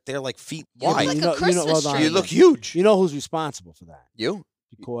they're like feet You look wide. like You a know- Christmas hold on. tree. You look huge. You know who's responsible for that? You?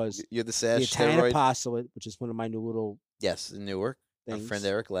 Because You're the the sash Italian steroid. apostolate, which is one of my new little Yes, in Newark. Our things. friend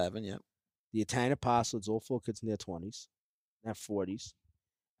Eric Lavin. Yeah. The Italian apostolate's all full kids in their 20s, their 40s.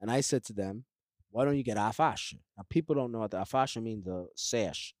 And I said to them, why don't you get a fascia? Now, people don't know what the fascia means, the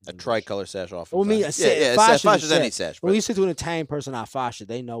sash. A tricolor sash off. Well, I mean, a yeah, fascia is a fascia's any sash. sash. When But you say to an Italian person, a fascia,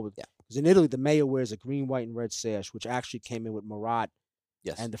 they know. Yeah. Because in Italy, the mayor wears a green, white, and red sash, which actually came in with Marat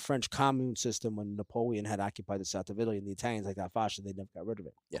yes, and the French commune system when Napoleon had occupied the south of Italy. And the Italians, like that fascia, they never got rid of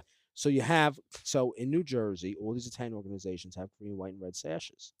it. Yeah. So in New Jersey, all these Italian organizations have green, white, and red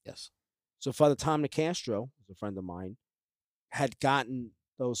sashes. yes. So Father Tom Nicastro, who's a friend of mine, had gotten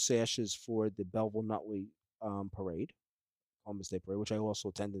those sashes for the Belleville Nutley parade, Columbus Day parade, which I also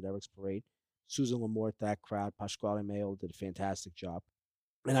attended Eric's parade. Susan Lamort, that crowd, Pasquale Mayo did a fantastic job.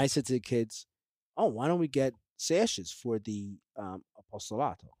 And I said to the kids, oh, why don't we get sashes for the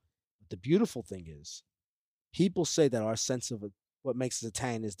apostolato? But the beautiful thing is, people say that our sense of what makes us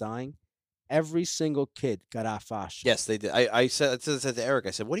Italian is dying. Every single kid got a fascia. Yes, they did. I said to Eric,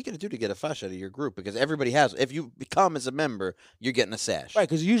 I said, what are you going to do to get a fascia out of your group? Because everybody has. If you become as a member, you're getting a sash. Right,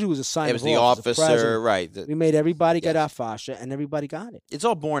 because usually it was a sign It was of the office, the officer, president. right. We made everybody get Yes. our fascia, and everybody got it. It's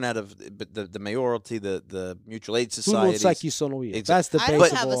all born out of the mayoralty, the mutual aid Who knows society. like you sono io? Exact- That's the I base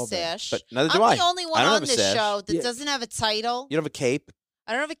don't of have a all of it. sash. But neither I'm do I. the only one I don't on have a this sash. show that Yeah. doesn't have a title. You don't have a cape,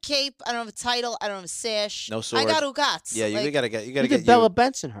 I don't have a cape. I don't have a title. I don't have a sash. no sword. I got ugats. Yeah, you Like, gotta get. You You gotta get get. Bella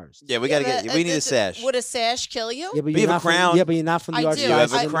Bensonhurst. Yeah, we gotta but, get. We need a sash. Would a sash kill you? Yeah, but We you're have a not from, crown. yeah, but you're not from the I do. archdiocese You have a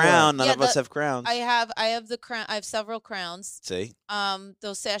of New York. crown. None Yeah, of us the- have crowns. I have the crown. I have several crowns. See,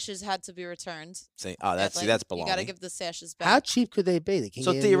 Those sashes had to be returned. see. Oh, that's Like, that's You baloney. gotta give the sashes back. How cheap could they be? They can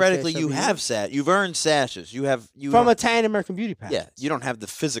So get a new theoretically, sash you every have year. sash. You've earned sashes. You from have, Italian American Beauty Pageant. Yeah, you don't have the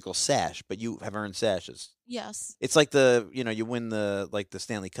physical sash, but you have earned sashes. Yes. It's like you win the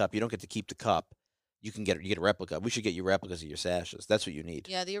Stanley Cup. You don't get to keep the cup. You get a replica. We should get you replicas of your sashes. That's what you need.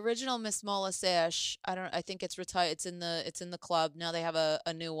 Yeah, the original Miss Mola sash. I think it's retired. It's in the club now. They have a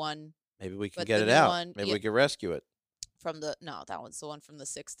new one Maybe we can But get the it new out. one- Maybe yeah. we can rescue it. from the. No, that one's the one from the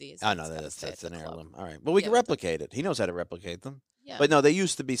 '60s. Oh no, It's gotta that's stay at an the club. heirloom. All right, well we can Yeah, but- replicate it. He knows how to replicate them. Yeah. But no, they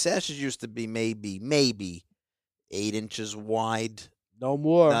used to be sashes. Used to be maybe 8 inches wide. No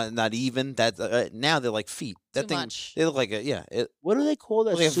more. Not even that. Now they're like feet. That Too thing. much. They look like a What do they call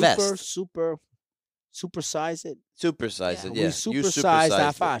that? Like a vest. Supersize it. Supersize Yeah. it. We Yeah, supersized our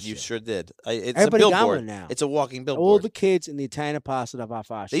it. fascia. You sure did. It's Everybody a got billboard. one now. It's a walking All billboard. the kids in the Italian apostolate of our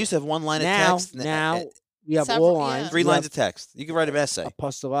fascia. They used to have one line of now, text. now we have Several- all yeah. lines. 3 We lines have of text. You can write an essay.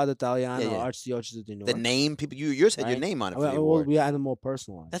 Apostolato Italiano, Yeah, yeah. Archdiocese di New The York. name people. Yours had your Right. name on it for Well, the award. we add them more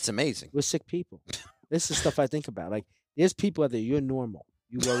personalized. That's amazing. We're sick people. This is stuff I think about. Like, there's people out there, you're normal.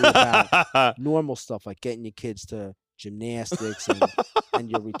 You worry about normal stuff like getting your kids to gymnastics and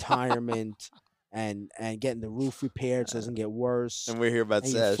your retirement and getting the roof repaired so it doesn't get worse. and we're here about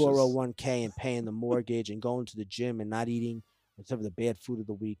And your sashes. 401k and paying the mortgage and going to the gym and not eating some of the bad food of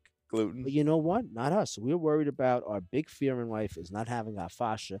the week. Gluten. But you know what? Not us. We're worried about our big fear in life is not having our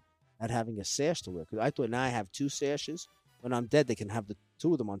fascia, not having a sash to wear. Because I thought now I have 2 sashes. When I'm dead, they can have the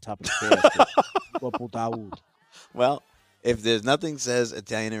 2 of them on top of the casket. Corporal Dawood. Well, if there's nothing says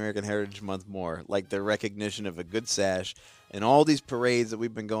Italian American Heritage Month more, like the recognition of a good sash and all these parades that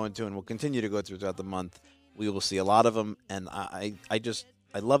we've been going to and will continue to go through throughout the month, we will see a lot of them. And I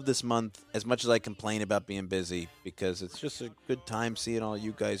love this month as much as I complain about being busy because it's just a good time seeing all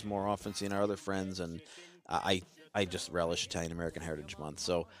you guys more often, seeing our other friends, and I just relish Italian American Heritage Month.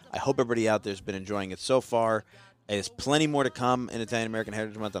 So I hope everybody out there has been enjoying it so far. There's plenty more to come in Italian American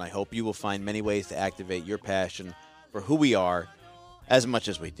Heritage Month, and I hope you will find many ways to activate your passion for who we are as much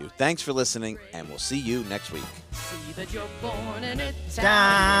as we do. Thanks for listening, and we'll see you next week. See that you're born in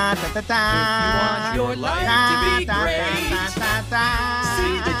Italian. If you want your life to be great,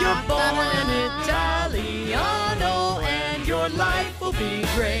 see that you're born in Italiano, and your life will be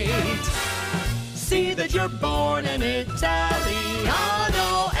great. See that you're born an Italian.